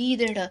help, to be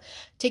there, to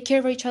take care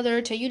of each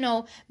other,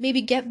 to,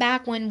 maybe get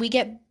back when we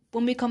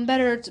become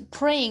better,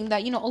 praying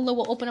that, Allah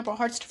will open up our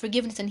hearts to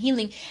forgiveness and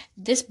healing.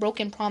 This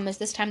broken promise,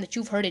 this time that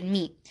you've hurted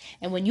me.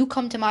 And when you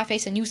come to my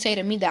face and you say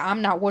to me that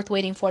I'm not worth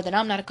waiting for, that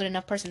I'm not a good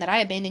enough person, that I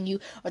abandoned you,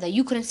 or that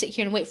you couldn't sit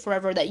here and wait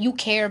forever, that you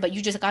care, but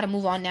you just got to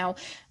move on now.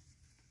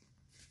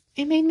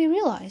 It made me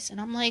realize.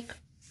 And I'm like,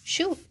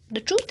 shoot,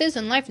 the truth is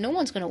in life, no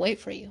one's going to wait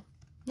for you.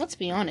 Let's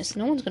be honest,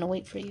 no one's going to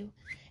wait for you.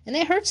 And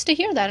it hurts to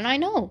hear that, and I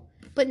know.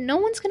 But no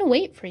one's going to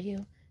wait for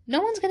you. No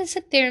one's going to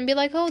sit there and be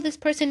like, oh, this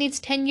person needs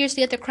 10 years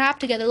to get their crap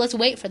together, let's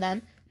wait for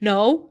them.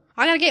 No,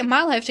 I got to get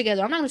my life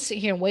together. I'm not going to sit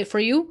here and wait for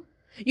you.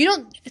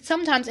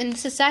 Sometimes, and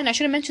this is sad, and I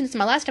should have mentioned this in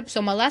my last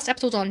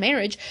episode was on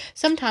marriage.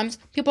 Sometimes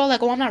people are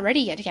like, oh, I'm not ready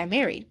yet to get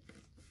married.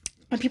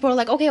 And people are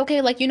like, okay,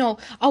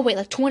 I'll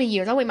wait 20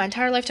 years. I'll wait my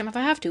entire lifetime if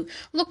I have to.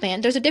 Look,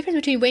 man, there's a difference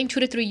between waiting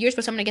 2 to 3 years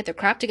for someone to get their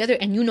crap together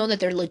and you know that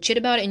they're legit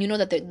about it and you know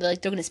that they're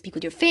going to speak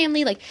with your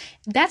family.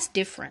 That's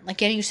different.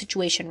 Getting your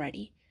situation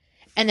ready.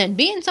 And then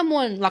being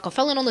someone like a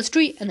felon on the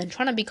street and then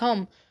trying to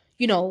become,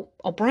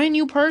 a brand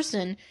new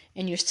person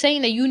and you're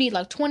saying that you need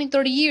 20,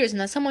 30 years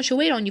and that someone should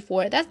wait on you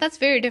for it. That's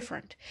very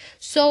different.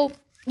 So,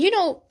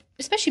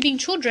 especially being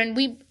children,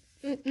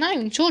 not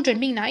even children,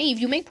 being naive,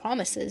 you make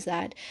promises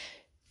that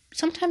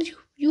sometimes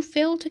you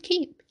fail to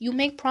keep. You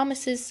make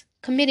promises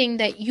committing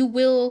that you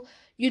will,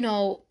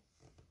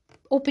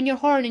 open your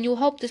heart and you'll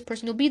help this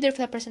person. You'll be there for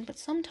that person. But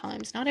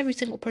sometimes not every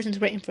single person's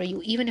written for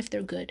you, even if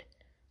they're good.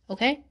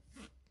 Okay?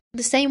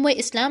 The same way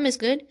Islam is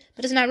good,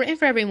 but it's not written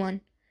for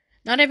everyone.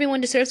 Not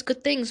everyone deserves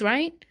good things,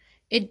 right?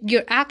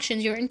 Your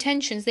actions, your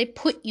intentions, they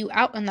put you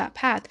out on that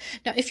path.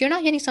 Now, if you're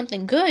not getting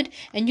something good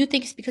and you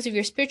think it's because of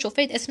your spiritual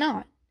faith, it's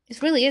not.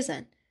 It really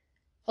isn't.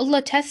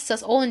 Allah tests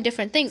us all in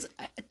different things.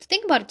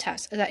 Think about a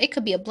test, that it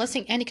could be a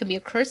blessing and it could be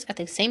a curse. At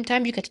the same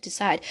time, you get to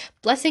decide.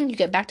 Blessing, you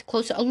get back to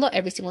close to Allah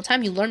every single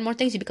time. You learn more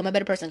things, you become a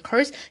better person.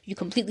 Curse, you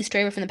completely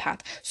stray away from the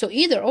path. So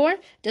either or,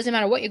 doesn't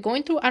matter what you're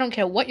going through. I don't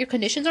care what your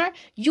conditions are.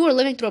 You are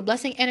living through a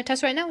blessing and a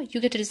test right now.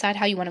 You get to decide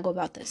how you want to go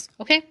about this.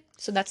 Okay?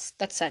 So that's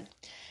said.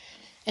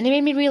 And it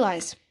made me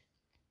realize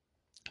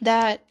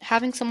that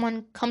having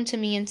someone come to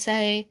me and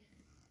say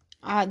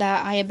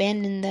that I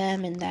abandoned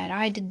them and that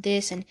I did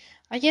this, and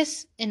I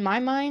guess in my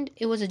mind,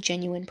 it was a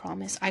genuine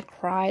promise. I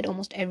cried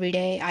almost every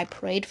day. I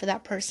prayed for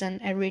that person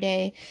every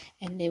day.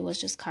 And it was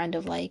just kind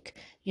of like,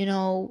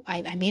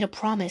 I made a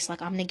promise. I'm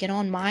going to get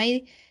on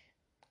my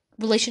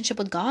relationship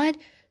with God.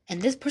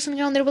 And this person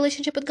get on their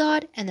relationship with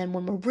God. And then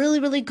when we're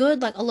really, really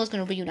good, Allah's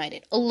going to reunite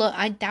it.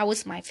 That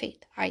was my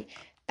faith. I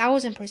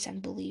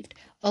 1,000% believed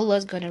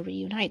Allah's going to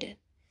reunite it.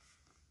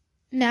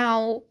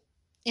 Now,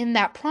 in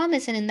that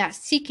promise and in that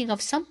seeking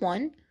of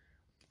someone,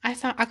 I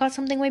got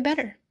something way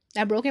better.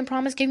 That broken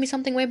promise gave me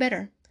something way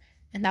better.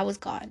 And that was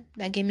God.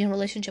 That gave me a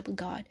relationship with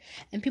God.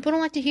 And people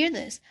don't like to hear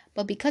this.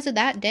 But because of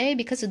that day,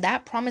 because of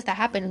that promise that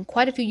happened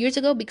quite a few years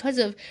ago, because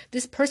of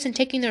this person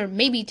taking their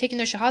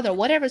shahada or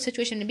whatever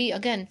situation to be,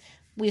 again,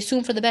 we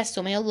assume for the best.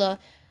 So may Allah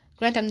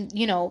grant them,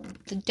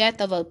 the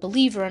death of a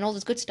believer and all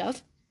this good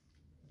stuff.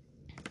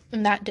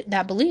 And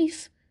that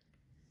belief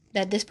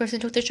that this person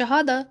took their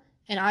shahada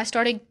and I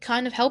started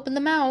kind of helping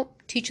them out,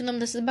 teaching them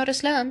this is about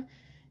Islam,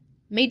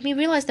 made me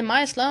realize that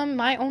my Islam,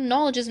 my own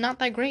knowledge is not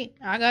that great.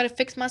 I gotta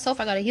fix myself,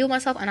 I gotta heal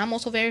myself, and I'm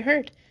also very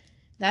hurt.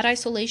 That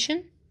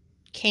isolation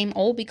came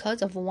all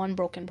because of one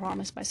broken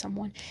promise by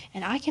someone.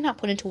 And I cannot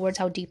put into words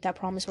how deep that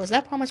promise was.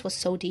 That promise was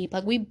so deep.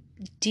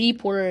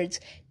 Deep words,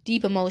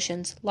 deep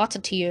emotions, lots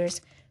of tears.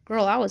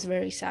 Girl, I was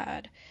very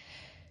sad.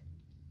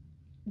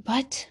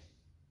 But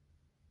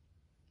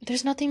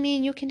there's nothing me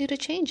and you can do to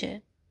change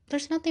it.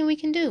 There's nothing we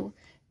can do.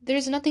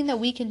 There's nothing that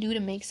we can do to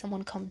make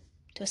someone come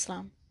to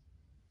Islam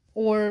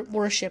or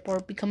worship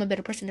or become a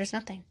better person. There's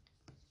nothing.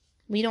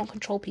 We don't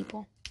control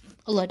people.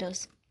 Allah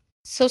does.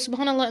 So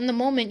subhanAllah, in the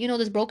moment,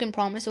 this broken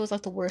promise, it was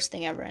like the worst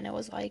thing ever. And it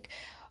was like,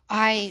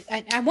 at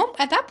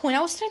that point,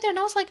 I was sitting there and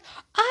I was like,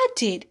 I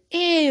did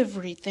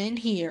everything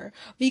here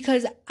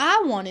because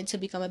I wanted to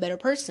become a better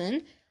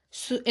person,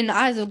 so, in the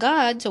eyes of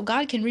God, so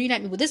God can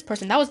reunite me with this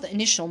person. That was the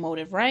initial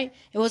motive, right?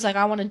 It was like,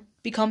 I want to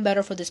become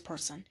better for this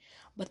person.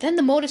 But then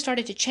the motive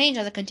started to change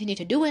as I continued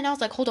to do it, and I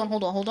was like, hold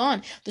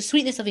on. The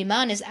sweetness of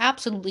imaan is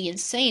absolutely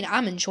insane.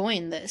 I'm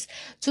enjoying this.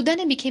 So then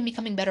it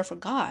becoming better for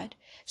God.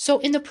 So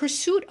in the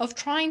pursuit of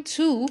trying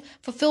to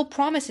fulfill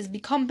promises,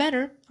 become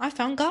better, I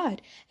found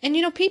God. And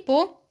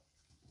people,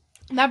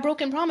 that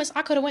broken promise,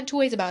 I could have went two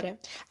ways about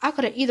it. I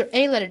could have either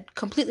A, let it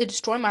completely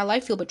destroy my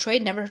life, feel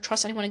betrayed, never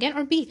trust anyone again,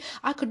 or B,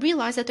 I could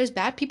realize that there's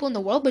bad people in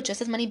the world, but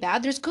just as many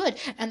bad, there's good.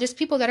 And there's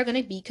people that are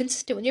going to be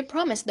consistent with your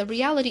promise. The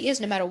reality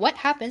is, no matter what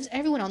happens,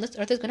 everyone on this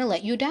earth is going to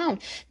let you down.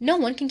 No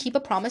one can keep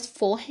a promise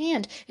full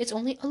hand. It's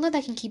only Allah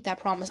that can keep that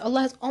promise.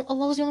 Allah is the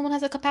only one who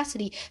has the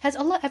capacity. Has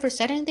Allah ever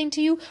said anything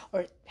to you,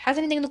 or has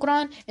anything in the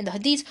Quran, in the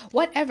Hadith,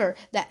 whatever,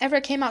 that ever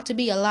came out to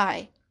be a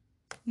lie?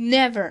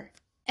 Never.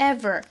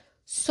 Ever.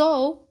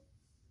 So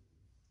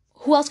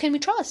who else can we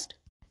trust?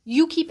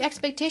 You keep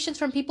expectations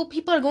from people,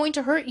 people are going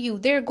to hurt you.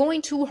 They're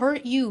going to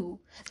hurt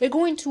you. They're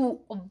going to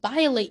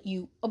violate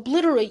you,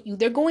 obliterate you.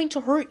 They're going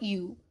to hurt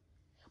you.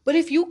 But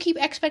if you keep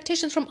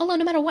expectations from Allah,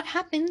 no matter what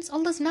happens,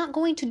 Allah's not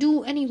going to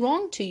do any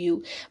wrong to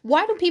you.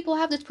 Why do people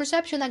have this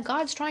perception that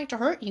God's trying to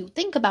hurt you?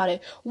 Think about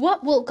it.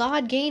 What will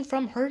God gain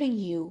from hurting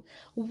you?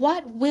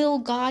 What will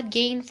God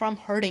gain from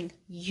hurting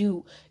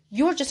you?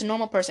 You're just a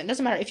normal person. It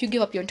doesn't matter if you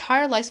give up your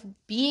entire life's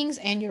beings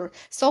and your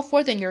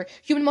self-worth and your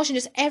human emotion,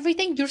 just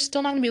everything, you're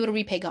still not going to be able to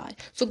repay God.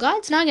 So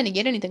God's not going to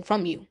get anything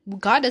from you.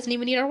 God doesn't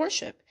even need our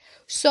worship.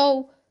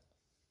 So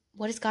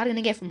what is God going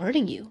to get from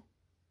hurting you?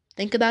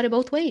 Think about it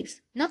both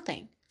ways.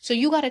 Nothing. So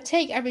you got to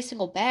take every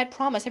single bad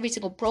promise, every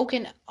single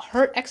broken,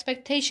 hurt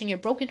expectation, your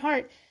broken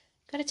heart,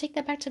 got to take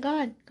that back to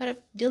God. Got to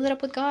deal it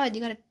up with God.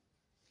 You got to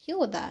heal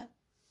with that.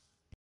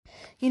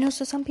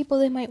 So some people,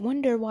 they might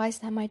wonder, why is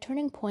that my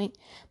turning point?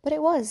 But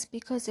it was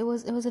because it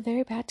was a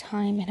very bad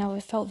time, and I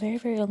felt very,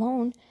 very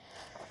alone.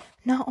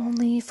 Not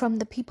only from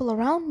the people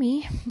around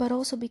me, but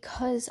also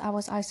because I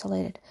was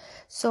isolated.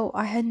 So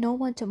I had no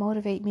one to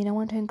motivate me, no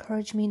one to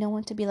encourage me, no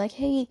one to be like,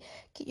 hey,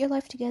 get your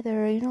life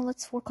together,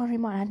 let's work on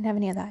imaan. I didn't have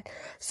any of that.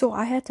 So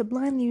I had to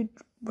blindly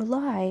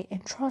rely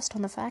and trust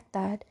on the fact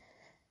that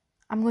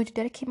I'm going to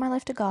dedicate my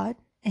life to God,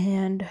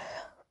 and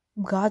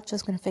God's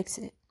just going to fix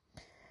it.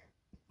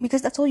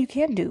 Because that's all you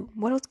can do.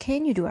 What else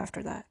can you do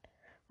after that?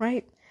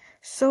 Right?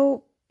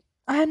 So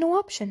I had no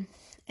option.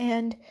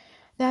 And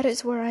that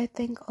is where I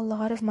think a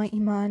lot of my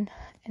imaan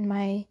and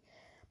my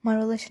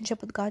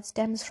relationship with God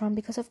stems from.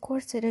 Because of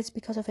course it is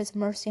because of His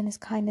mercy and His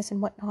kindness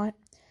and whatnot.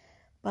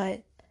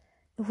 But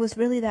it was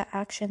really that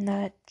action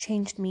that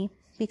changed me.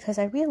 Because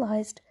I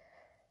realized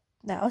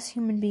that us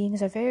human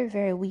beings are very,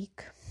 very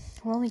weak.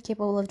 We're only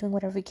capable of doing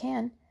whatever we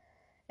can.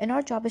 And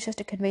our job is just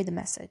to convey the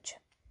message.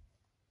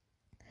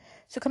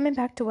 So coming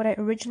back to what I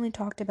originally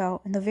talked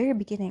about in the very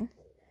beginning,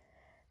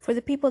 for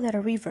the people that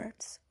are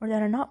reverts or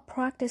that are not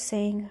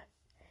practicing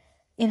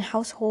in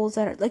households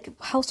that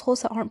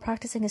aren't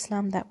practicing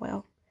Islam that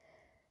well,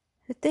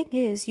 the thing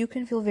is, you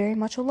can feel very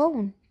much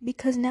alone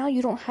because now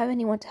you don't have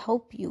anyone to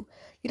help you.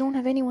 You don't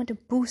have anyone to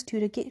boost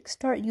you, to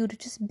kickstart you, to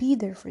just be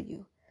there for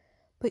you.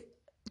 But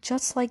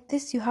just like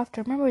this, you have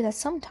to remember that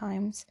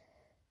sometimes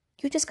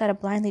you just gotta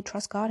blindly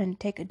trust God and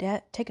take a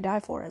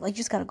dive for it. Like, you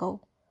just gotta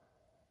go.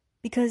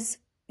 Because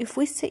if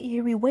we sit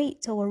here, we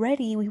wait till we're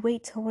ready, we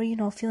wait till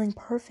we're, feeling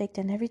perfect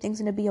and everything's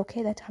going to be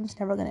okay, that time's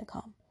never going to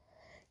come.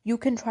 You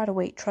can try to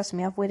wait. Trust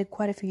me, I've waited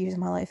quite a few years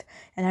in my life,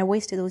 and I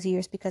wasted those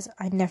years because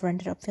I never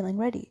ended up feeling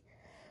ready.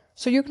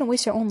 So you're going to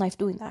waste your own life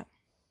doing that.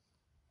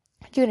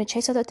 You're going to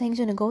chase other things,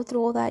 you're going to go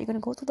through all that, you're going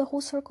to go through the whole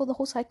circle, the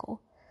whole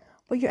cycle.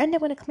 But you end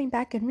up coming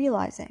back and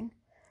realizing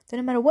that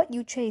no matter what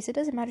you chase, it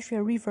doesn't matter if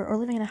you're a revert or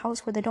living in a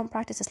house where they don't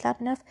practice Islam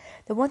enough,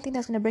 the one thing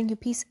that's going to bring you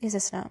peace is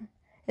Islam.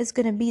 It's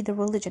going to be the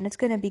religion. It's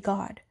going to be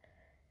God.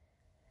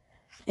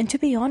 And to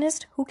be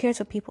honest, who cares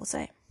what people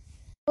say? I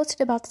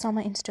posted about this on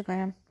my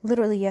Instagram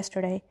literally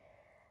yesterday.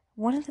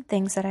 One of the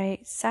things that I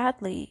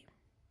sadly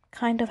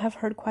kind of have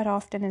heard quite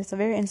often, and it's a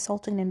very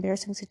insulting and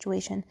embarrassing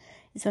situation,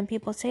 is when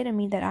people say to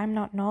me that I'm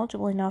not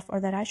knowledgeable enough or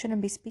that I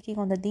shouldn't be speaking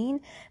on the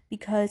deen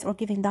or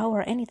giving dawah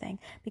or anything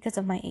because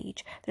of my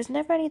age. There's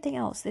never anything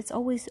else. It's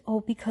always,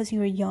 because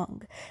you're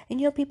young.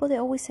 And people, they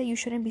always say you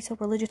shouldn't be so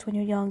religious when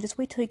you're young. Just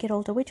wait till you get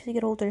older.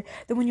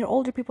 Then when you're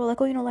older, people are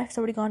like, life's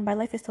already gone by.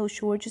 Life is so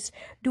short. Just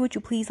do what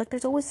you please. Like,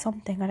 there's always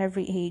something at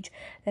every age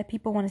that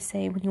people want to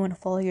say when you want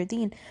to follow your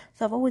deen.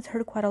 So I've always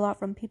heard quite a lot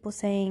from people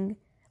saying,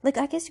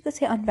 I guess you could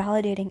say,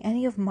 unvalidating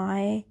any of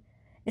my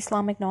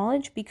Islamic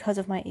knowledge because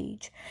of my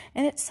age.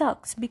 And it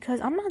sucks because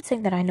I'm not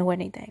saying that I know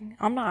anything.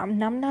 I'm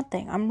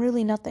nothing. I'm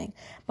really nothing.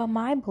 But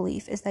my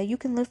belief is that you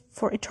can live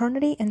for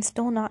eternity and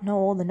still not know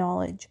all the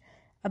knowledge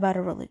about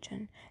a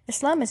religion.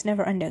 Islam is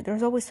never ending.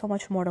 There's always so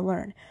much more to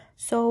learn.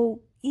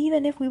 So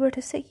even if we were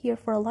to sit here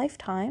for a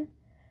lifetime,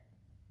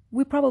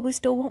 we probably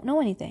still won't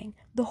know anything.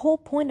 The whole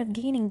point of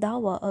gaining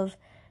dawah, of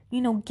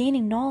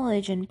gaining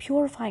knowledge and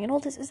purifying and all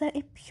this, is that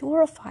it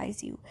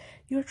purifies you.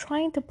 You're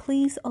trying to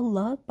please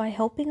Allah by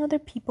helping other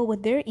people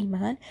with their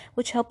iman,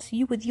 which helps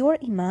you with your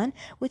iman,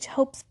 which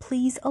helps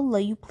please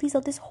Allah. You please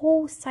Allah. This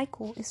whole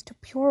cycle is to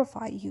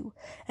purify you.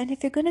 And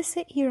if you're going to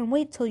sit here and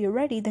wait till you're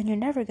ready, then you're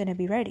never going to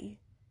be ready.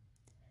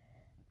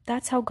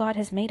 That's how God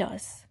has made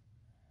us.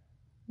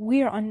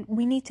 We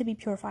need to be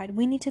purified.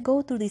 We need to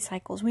go through these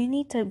cycles. We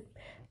need to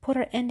put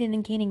our end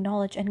in gaining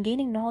knowledge, and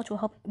gaining knowledge will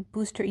help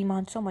boost your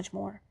iman so much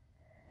more.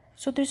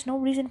 So there's no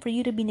reason for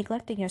you to be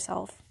neglecting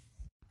yourself.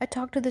 I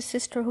talked to this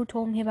sister who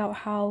told me about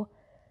how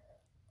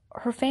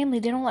her family,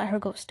 they don't let her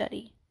go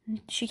study.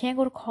 She can't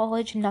go to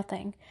college,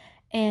 nothing.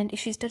 And if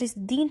she studies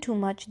deen too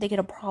much, they get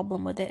a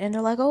problem with it. And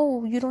they're like,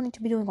 oh, you don't need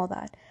to be doing all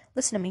that.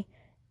 Listen to me.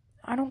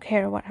 I don't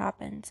care what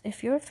happens.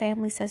 If your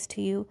family says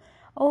to you,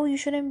 oh, you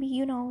shouldn't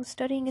be,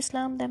 studying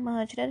Islam that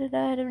much,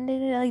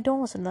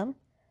 don't listen to them.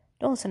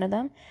 Don't listen to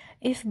them.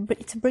 If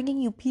it's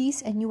bringing you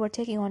peace and you are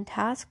taking on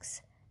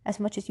tasks as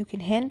much as you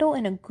can handle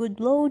in a good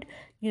load,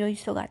 you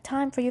still got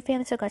time for your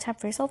family, still got time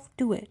for yourself,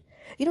 do it.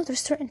 There's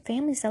certain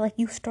families that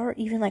you start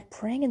even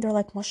praying and they're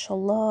like,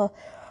 mashallah,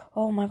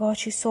 oh my God,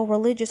 she's so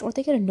religious. Or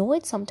they get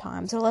annoyed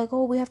sometimes. They're like,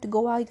 oh, we have to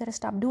go out, you gotta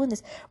stop doing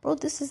this. Bro,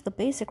 this is the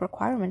basic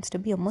requirements to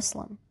be a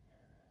Muslim.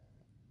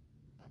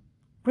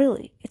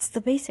 Really, it's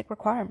the basic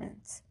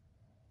requirements.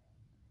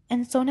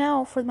 And so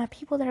now, for my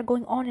people that are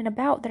going on and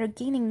about, that are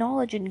gaining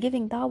knowledge and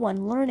giving dawah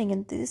and learning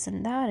and this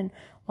and that and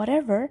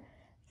whatever,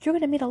 you're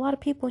going to meet a lot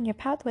of people in your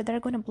pathway that are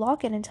going to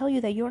block it and tell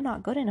you that you're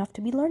not good enough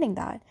to be learning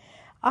that.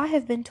 I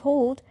have been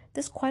told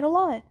this quite a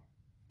lot.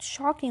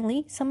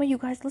 Shockingly, some of you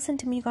guys listen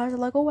to me, you guys are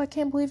like, oh, I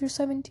can't believe you're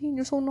 17,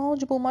 you're so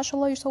knowledgeable,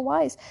 mashallah, you're so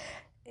wise.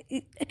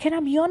 Can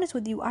I be honest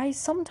with you? I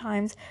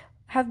sometimes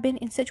have been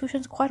in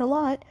situations quite a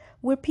lot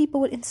where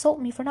people would insult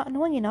me for not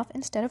knowing enough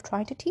instead of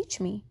trying to teach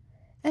me.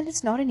 And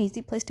it's not an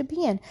easy place to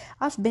be in.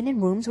 I've been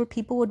in rooms where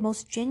people would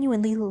most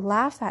genuinely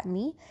laugh at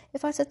me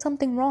if I said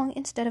something wrong,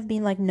 instead of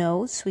being like,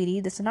 no,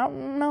 sweetie, this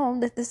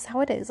is how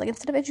it is.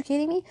 Instead of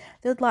educating me,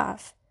 they would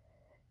laugh.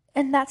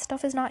 And that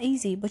stuff is not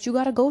easy, but you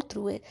gotta go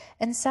through it.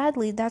 And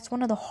sadly, that's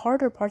one of the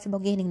harder parts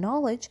about gaining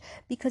knowledge,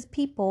 because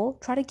people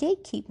try to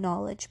gatekeep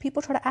knowledge.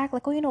 People try to act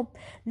like, oh,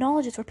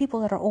 knowledge is for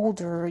people that are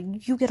older.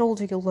 You get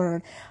older, you'll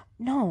learn.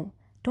 No,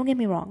 don't get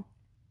me wrong.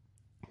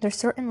 There's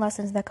certain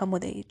lessons that come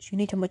with age. You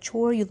need to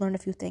mature, you learn a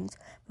few things.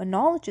 But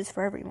knowledge is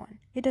for everyone.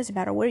 It doesn't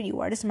matter where you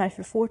are. It doesn't matter if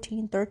you're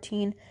 14,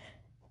 13,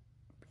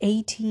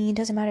 18. It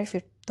doesn't matter if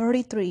you're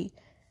 33.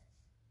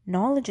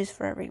 Knowledge is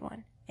for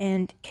everyone.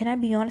 And can I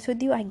be honest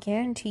with you? I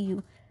guarantee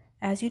you,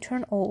 as you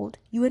turn old,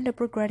 you end up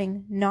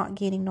regretting not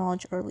gaining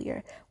knowledge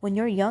earlier. When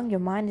you're young, your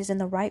mind is in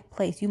the right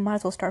place. You might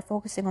as well start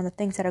focusing on the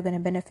things that are going to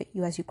benefit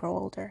you as you grow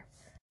older.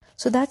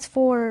 So that's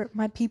for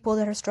my people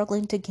that are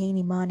struggling to gain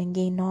iman and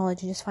gain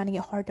knowledge and just finding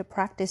it hard to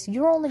practice.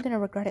 You're only going to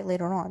regret it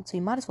later on, so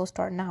you might as well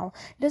start now.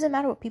 It doesn't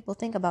matter what people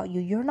think about you.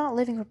 You're not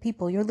living for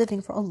people, you're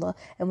living for Allah.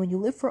 And when you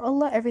live for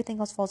Allah, everything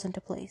else falls into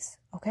place,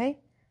 okay?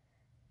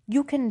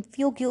 You can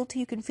feel guilty,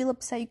 you can feel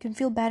upset, you can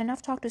feel bad. And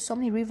I've talked to so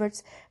many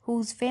reverts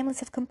whose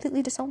families have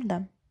completely disowned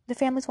them. The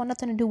families want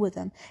nothing to do with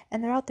them.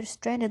 And they're out there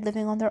stranded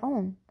living on their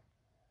own.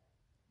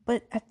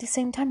 But at the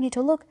same time, you need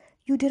to look.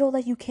 You did all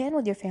that you can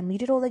with your family. You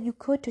did all that you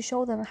could to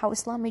show them how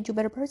Islam made you a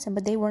better person,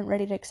 but they weren't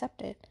ready to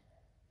accept it.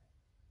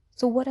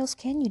 So what else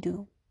can you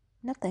do?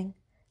 Nothing.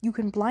 You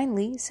can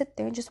blindly sit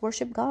there and just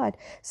worship God.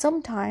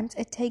 Sometimes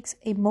it takes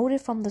a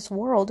motive from this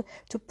world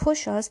to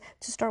push us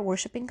to start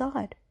worshiping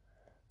God.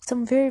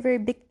 Some very, very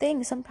big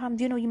things. Sometimes,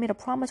 you made a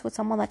promise with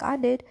someone like I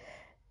did,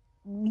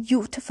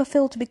 to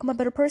fulfill, to become a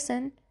better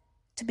person,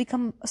 to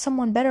become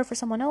someone better for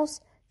someone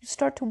else. You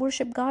start to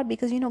worship God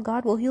because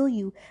God will heal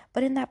you.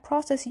 But in that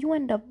process, you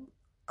end up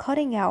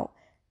cutting out,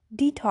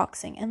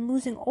 detoxing, and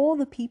losing all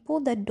the people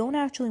that don't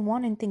actually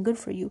want anything good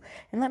for you.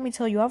 And let me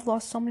tell you, I've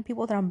lost so many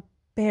people that I'm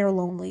bare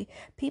lonely.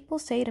 People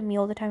say to me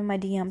all the time in my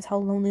DMs how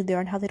lonely they are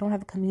and how they don't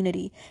have a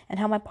community and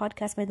how my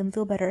podcast made them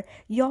feel better.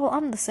 Y'all,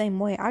 I'm the same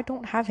way. I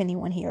don't have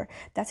anyone here.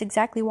 That's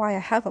exactly why I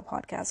have a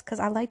podcast, because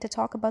I like to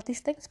talk about these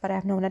things, but I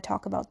have no one to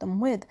talk about them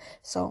with.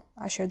 So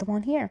I share them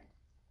on here.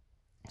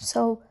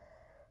 So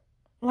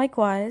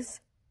likewise,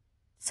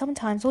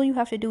 sometimes all you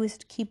have to do is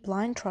to keep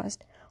blind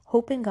trust,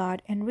 hope in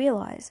God, and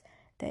realize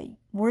that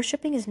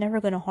worshiping is never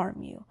going to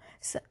harm you.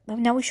 So,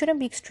 now, we shouldn't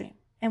be extreme,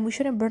 and we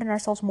shouldn't burden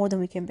ourselves more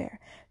than we can bear.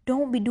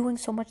 Don't be doing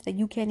so much that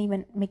you can't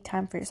even make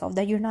time for yourself,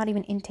 that you're not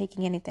even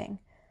intaking anything.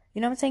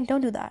 You know what I'm saying?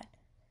 Don't do that.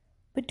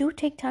 But do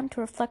take time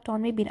to reflect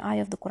on maybe an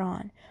ayah of the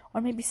Quran,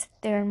 or maybe sit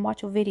there and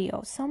watch a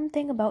video,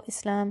 something about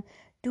Islam.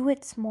 Do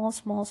it small,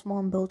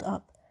 and build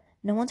up.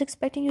 No one's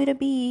expecting you to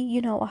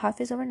be, a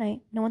hafiz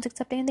overnight. No one's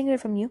accepting anything good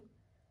from you.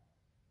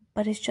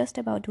 But it's just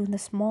about doing the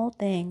small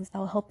things that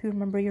will help you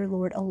remember your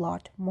Lord a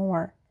lot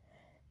more.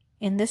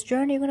 In this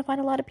journey, you're going to find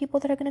a lot of people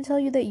that are going to tell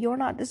you that you're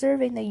not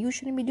deserving, that you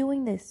shouldn't be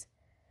doing this.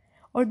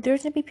 Or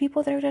there's going to be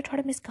people that are going to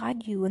try to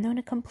misguide you, and they're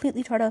going to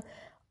completely try to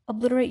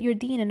obliterate your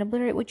deen and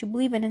obliterate what you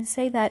believe in and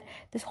say that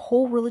this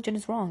whole religion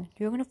is wrong.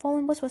 You're going to fall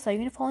in waswasa, you're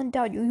going to fall in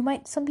doubt.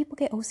 Some people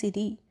get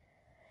OCD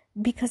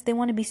because they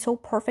want to be so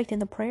perfect in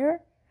the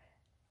prayer,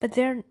 but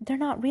they're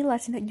not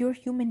realizing that your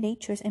human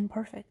nature is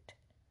imperfect.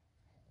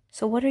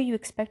 So what are you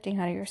expecting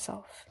out of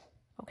yourself?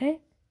 Okay?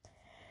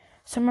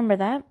 So remember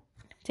that.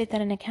 Take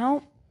that into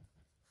account.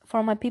 For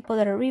all my people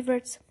that are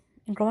reverts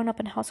and growing up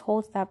in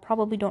households that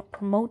probably don't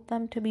promote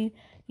them to be,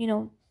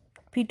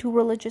 be too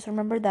religious,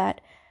 remember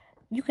that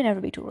you can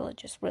never be too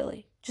religious,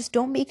 really. Just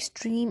don't be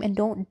extreme and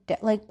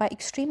by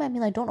extreme I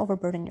mean like don't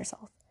overburden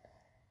yourself.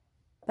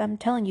 But I'm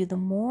telling you, the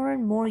more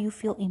and more you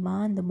feel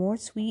iman, the more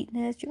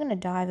sweetness, you're going to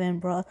dive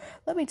in, bruh.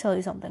 Let me tell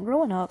you something.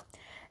 Growing up,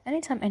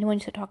 anytime anyone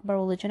used to talk about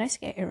religion, I used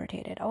to get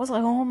irritated. I was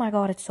like, oh my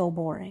God, it's so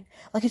boring.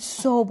 Like, it's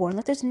so boring.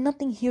 Like, there's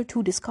nothing here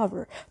to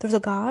discover. There's a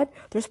God,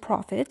 there's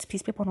prophets,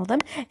 peace be upon all them,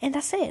 and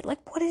that's it. Like,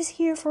 what is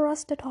here for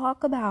us to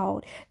talk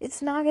about?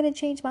 It's not going to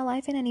change my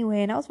life in any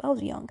way. And I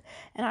was young,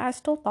 and I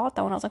still thought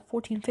that when I was like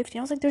 14, 15.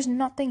 I was like, there's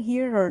nothing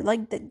here. Or,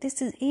 like,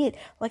 this is it.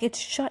 Like, it's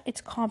shut,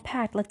 it's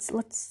compact. Let's,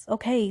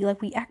 okay,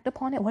 like, we act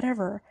upon it,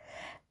 whatever.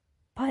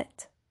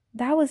 But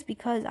that was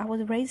because I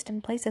was raised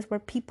in places where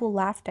people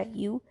laughed at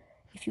you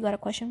if you got a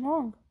question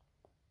wrong.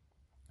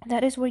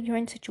 That is where you're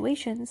in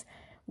situations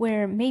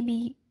where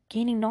maybe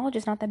gaining knowledge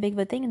is not that big of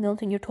a thing, and the only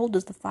thing you're told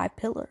is the 5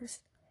 pillars.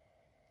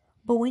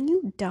 But when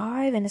you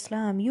dive in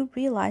Islam, you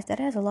realize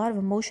that it has a lot of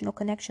emotional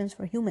connections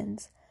for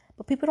humans.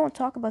 But people don't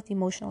talk about the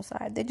emotional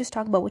side. They just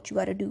talk about what you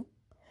got to do.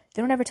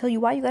 They don't ever tell you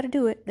why you got to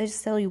do it. They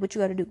just tell you what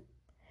you got to do.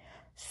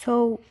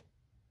 So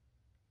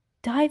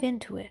dive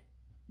into it.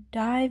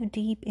 Dive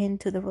deep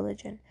into the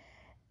religion.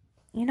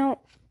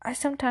 I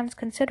sometimes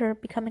consider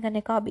becoming a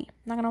niqabi.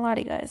 Not gonna lie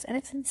to you guys. And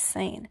it's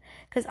insane.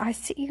 Because I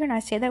sit here and I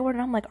say that word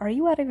and I'm like, are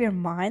you out of your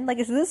mind? Like,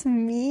 is this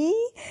me?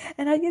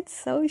 And I get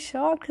so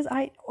shocked because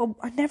I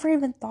never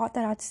even thought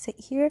that I'd sit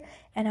here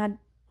and I'd,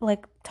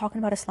 like, talking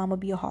about Islam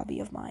would be a hobby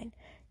of mine.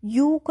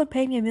 You could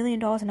pay me $1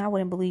 million and I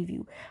wouldn't believe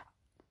you.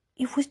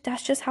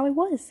 That's just how it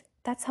was.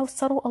 That's how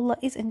subtle Allah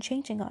is in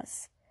changing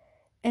us.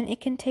 And it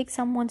can take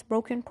someone's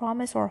broken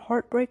promise or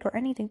heartbreak or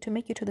anything to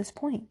make you to this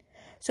point.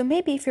 So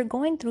maybe if you're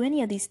going through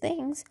any of these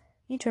things,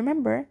 you need to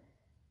remember,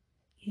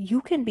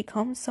 you can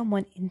become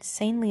someone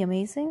insanely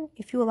amazing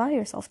if you allow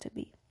yourself to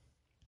be.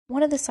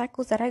 One of the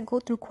cycles that I go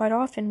through quite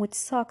often, which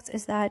sucks,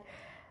 is that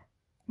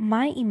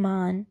my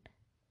iman,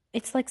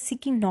 it's like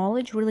seeking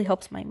knowledge really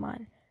helps my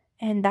iman.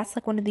 And that's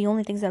like one of the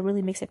only things that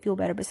really makes it feel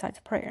better besides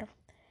prayer.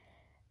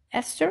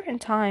 At certain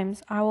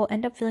times, I will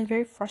end up feeling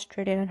very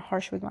frustrated and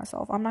harsh with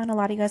myself. I'm not gonna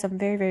lie to you guys, I'm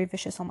very, very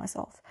vicious on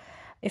myself.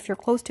 If you're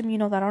close to me, you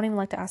know that I don't even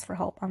like to ask for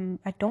help.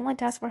 I don't like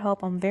to ask for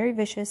help. I'm very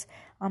vicious.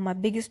 I'm my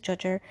biggest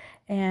judger,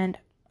 and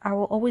I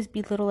will always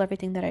belittle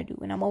everything that I do.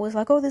 And I'm always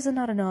like, oh, this is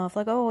not enough.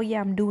 Like, oh,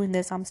 yeah, I'm doing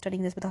this, I'm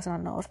studying this, but that's not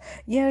enough.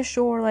 Yeah,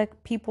 sure,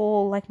 like,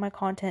 people like my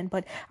content,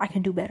 but I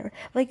can do better.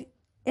 Like,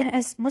 and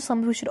as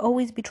Muslims, we should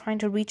always be trying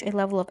to reach a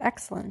level of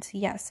excellence,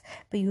 yes.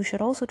 But you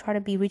should also try to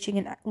be reaching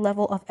a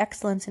level of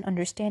excellence in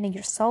understanding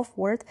your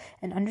self-worth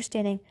and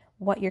understanding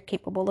what you're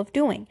capable of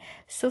doing.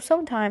 So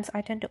sometimes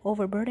I tend to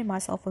overburden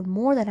myself with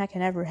more than I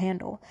can ever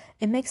handle.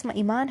 It makes my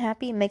iman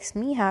happy, it makes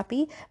me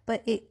happy,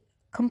 but it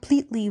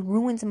completely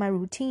ruins my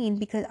routine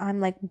because I'm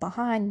like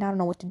behind and I don't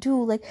know what to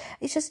do. Like,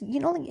 it's just,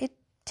 like, it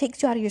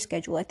takes you out of your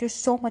schedule. Like, there's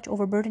so much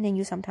overburdening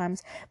you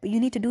sometimes, but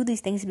you need to do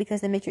these things because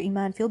they make your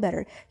iman feel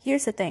better.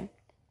 Here's the thing.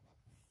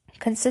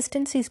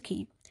 Consistency is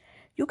key.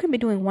 You can be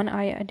doing 1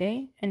 ayah a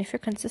day, and if you're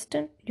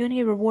consistent, you're going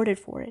to get rewarded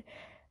for it.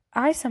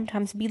 I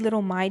sometimes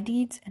belittle my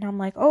deeds, and I'm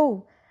like,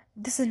 oh,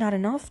 this is not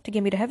enough to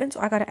get me to heaven, so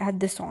I got to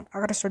add this on. I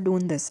got to start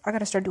doing this. I got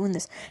to start doing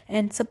this.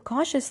 And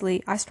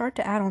subconsciously, I start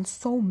to add on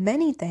so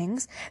many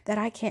things that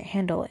I can't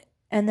handle it.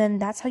 And then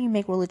that's how you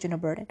make religion a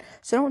burden.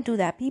 So don't do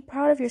that. Be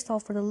proud of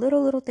yourself for the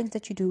little things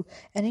that you do.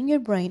 And in your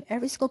brain,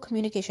 every single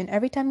communication,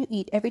 every time you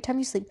eat, every time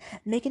you sleep,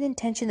 make an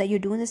intention that you're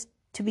doing this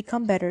to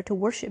become better, to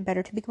worship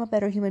better, to become a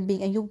better human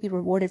being, and you'll be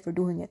rewarded for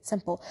doing it.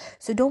 Simple.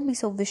 So don't be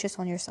so vicious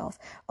on yourself.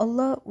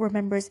 Allah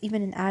remembers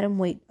even an atom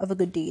weight of a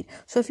good deed.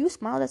 So if you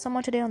smiled at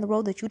someone today on the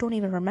road that you don't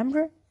even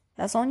remember,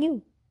 that's on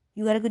you.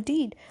 You got a good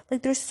deed.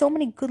 Like, there's so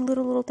many good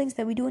little things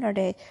that we do in our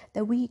day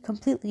that we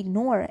completely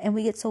ignore, and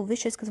we get so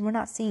vicious because we're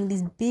not seeing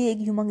these big,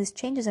 humongous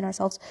changes in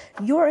ourselves.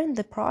 You're in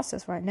the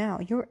process right now.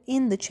 You're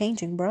in the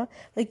changing, bro.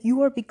 Like,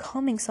 you are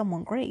becoming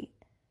someone great.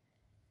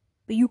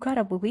 But you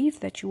gotta believe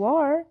that you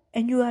are,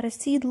 and you gotta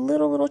see the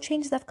little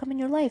changes that have come in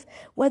your life.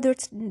 Whether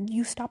it's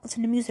you stop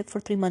listening to music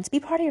for 3 months, be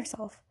proud of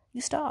yourself.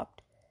 You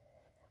stopped.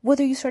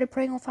 Whether you started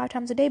praying on 5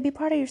 times a day, be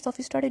proud of yourself.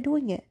 You started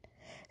doing it.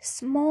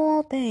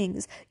 Small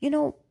things.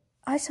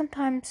 I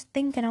sometimes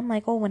think, and I'm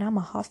like, oh, when I'm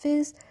a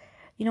hafiz,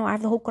 I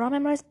have the whole Quran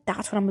memorized,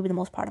 that's when I'm gonna be the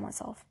most proud of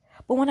myself.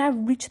 But when I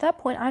reach that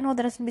point, I know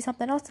that it's gonna be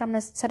something else that I'm gonna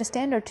set a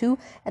standard to,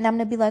 and I'm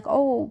gonna be like,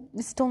 oh,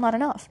 it's still not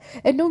enough.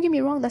 And don't get me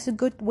wrong, that's a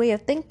good way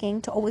of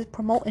thinking, to always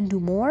promote and do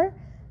more.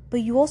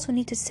 But you also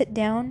need to sit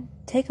down,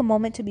 take a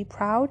moment to be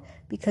proud,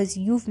 because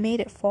you've made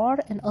it far,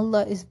 and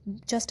Allah is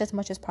just as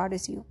much as proud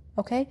as you.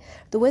 Okay?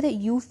 The way that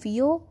you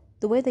feel,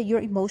 the way that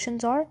your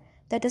emotions are,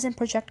 that doesn't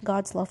project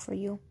God's love for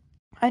you.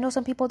 I know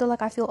some people, they're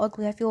like, I feel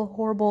ugly, I feel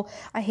horrible,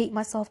 I hate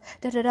myself,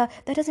 da-da-da.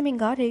 That doesn't mean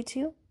God hates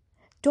you.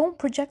 Don't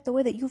project the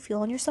way that you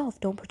feel on yourself.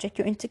 Don't project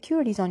your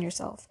insecurities on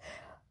yourself.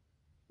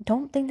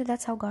 Don't think that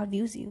that's how God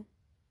views you.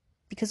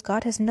 Because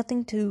God has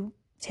nothing to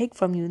take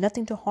from you,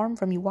 nothing to harm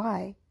from you.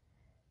 Why?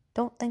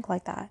 Don't think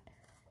like that.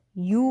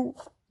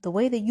 The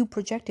way that you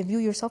project and view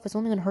yourself is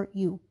only going to hurt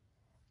you.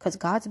 Because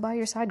God's by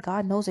your side.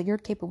 God knows that you're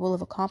capable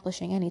of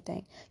accomplishing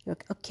anything. You're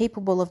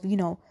capable of,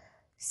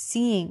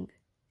 seeing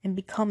and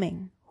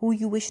becoming who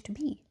you wish to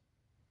be.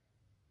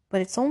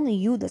 But it's only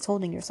you that's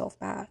holding yourself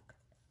back.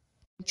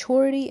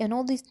 Maturity and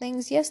all these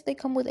things, yes, they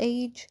come with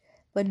age,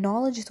 but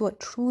knowledge is what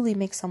truly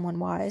makes someone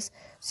wise.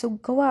 So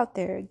go out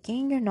there,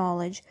 gain your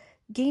knowledge,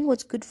 gain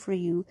what's good for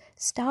you,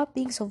 stop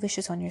being so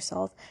vicious on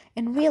yourself,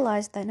 and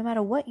realize that no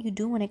matter what you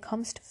do when it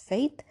comes to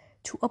faith,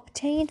 to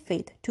obtain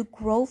faith, to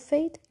grow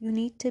faith, you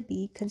need to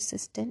be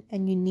consistent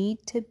and you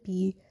need to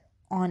be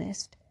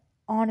honest.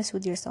 Honest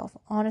with yourself,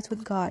 honest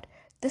with God.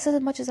 This is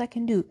as much as I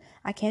can do.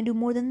 I can't do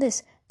more than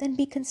this. Then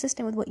be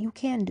consistent with what you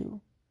can do.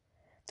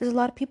 There's a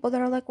lot of people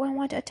that are like, well, I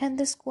want to attend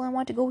this school, I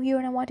want to go here,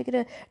 and I want to get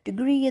a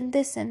degree in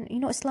this, and,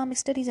 Islamic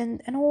studies,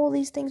 and all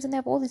these things, and they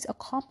have all these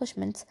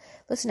accomplishments.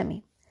 Listen to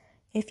me.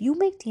 If you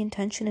make the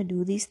intention to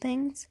do these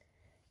things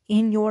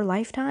in your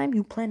lifetime,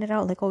 you plan it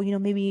out, like,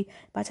 maybe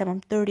by the time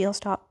I'm 30, I'll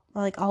stop,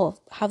 like, I'll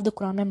have the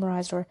Quran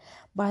memorized, or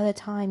by the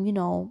time,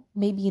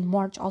 maybe in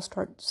March, I'll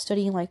start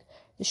studying, like,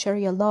 the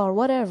Sharia law, or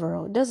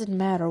whatever. It doesn't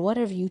matter.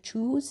 Whatever you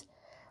choose,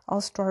 I'll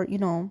start,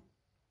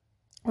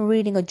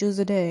 reading a juz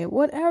a day.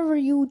 Whatever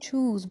you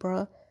choose,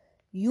 bruh.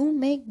 You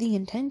make the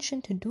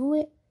intention to do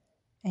it,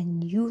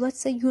 and let's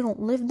say you don't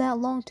live that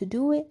long to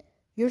do it,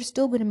 you're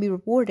still going to be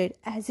rewarded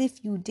as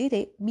if you did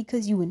it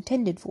because you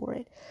intended for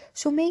it.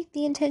 So make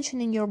the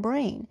intention in your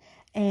brain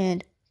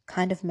and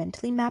kind of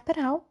mentally map it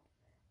out.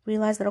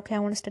 Realize that, okay, I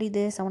want to study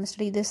this, I want to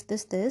study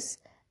this.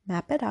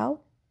 Map it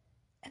out.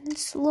 And then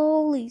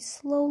slowly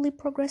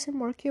progress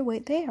and work your way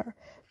there.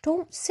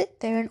 Don't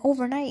sit there and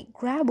overnight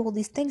grab all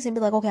these things and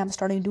be like, okay, I'm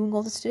starting doing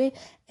all this today,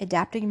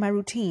 adapting my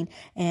routine,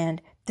 and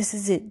this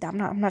is it.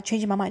 I'm not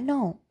changing my mind.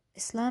 No.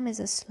 Islam is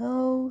a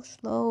slow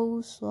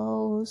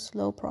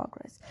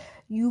progress.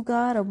 You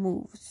gotta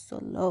move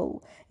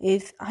slow.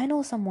 If I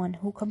know someone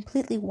who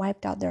completely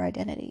wiped out their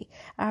identity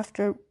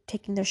after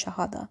taking their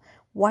shahada,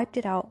 wiped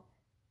it out,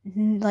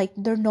 like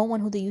they're no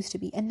one who they used to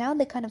be, and now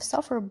they kind of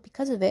suffer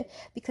because of it,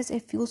 because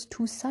it feels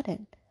too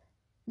sudden.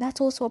 That's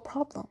also a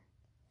problem.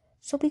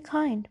 So be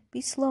kind,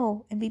 be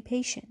slow, and be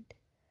patient,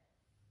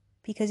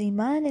 because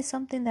iman is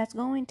something that's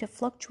going to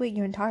fluctuate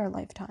your entire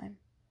lifetime.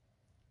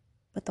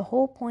 But the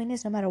whole point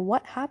is, no matter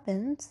what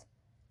happens,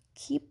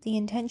 keep the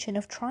intention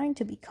of trying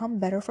to become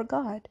better for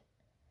God.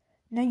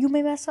 Now, you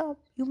may mess up,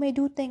 you may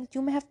do things,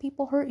 you may have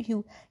people hurt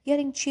you,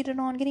 getting cheated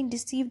on, getting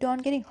deceived on,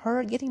 getting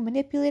hurt, getting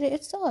manipulated.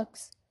 It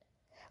sucks.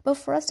 But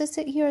for us to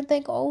sit here and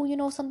think,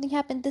 something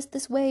happened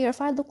this way, or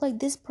if I look like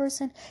this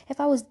person, if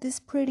I was this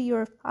pretty,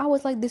 or if I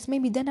was like this,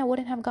 maybe then I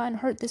wouldn't have gotten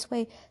hurt this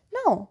way.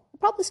 No, it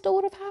probably still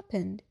would have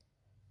happened.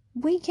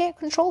 We can't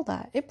control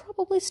that. It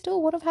probably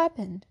still would have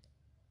happened.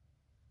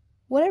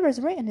 Whatever is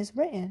written is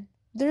written.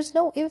 There's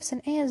no ifs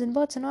and ands and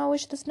buts and I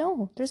wish this.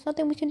 No, there's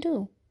nothing we can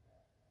do.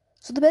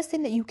 So the best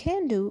thing that you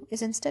can do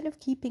is, instead of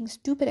keeping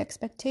stupid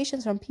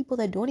expectations from people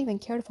that don't even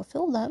care to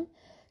fulfill them,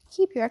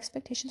 keep your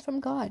expectations from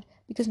God,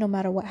 because no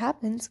matter what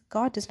happens,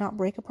 God does not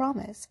break a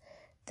promise.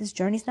 This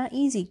journey's not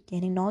easy.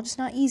 Gaining knowledge is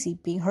not easy.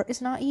 Being hurt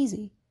is not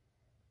easy.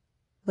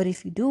 But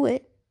if you do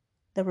it,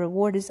 the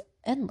reward is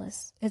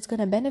endless. It's going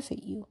to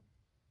benefit you.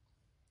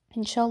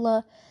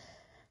 Inshallah,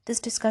 this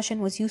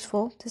discussion was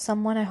useful to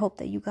someone. I hope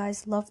that you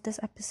guys loved this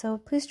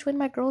episode. Please join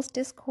my girls'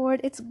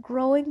 Discord. It's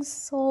growing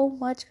so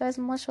much, guys.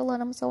 Mashallah,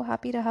 and I'm so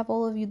happy to have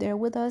all of you there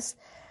with us.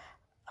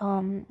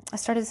 I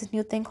started this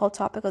new thing called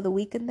Topic of the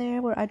Week in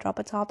there, where I drop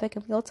a topic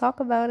and we all talk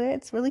about it.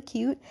 It's really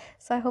cute.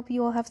 So I hope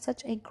you all have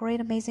such a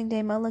great, amazing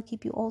day. May Allah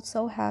keep you all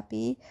so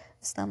happy.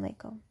 Assalamu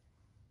alaikum.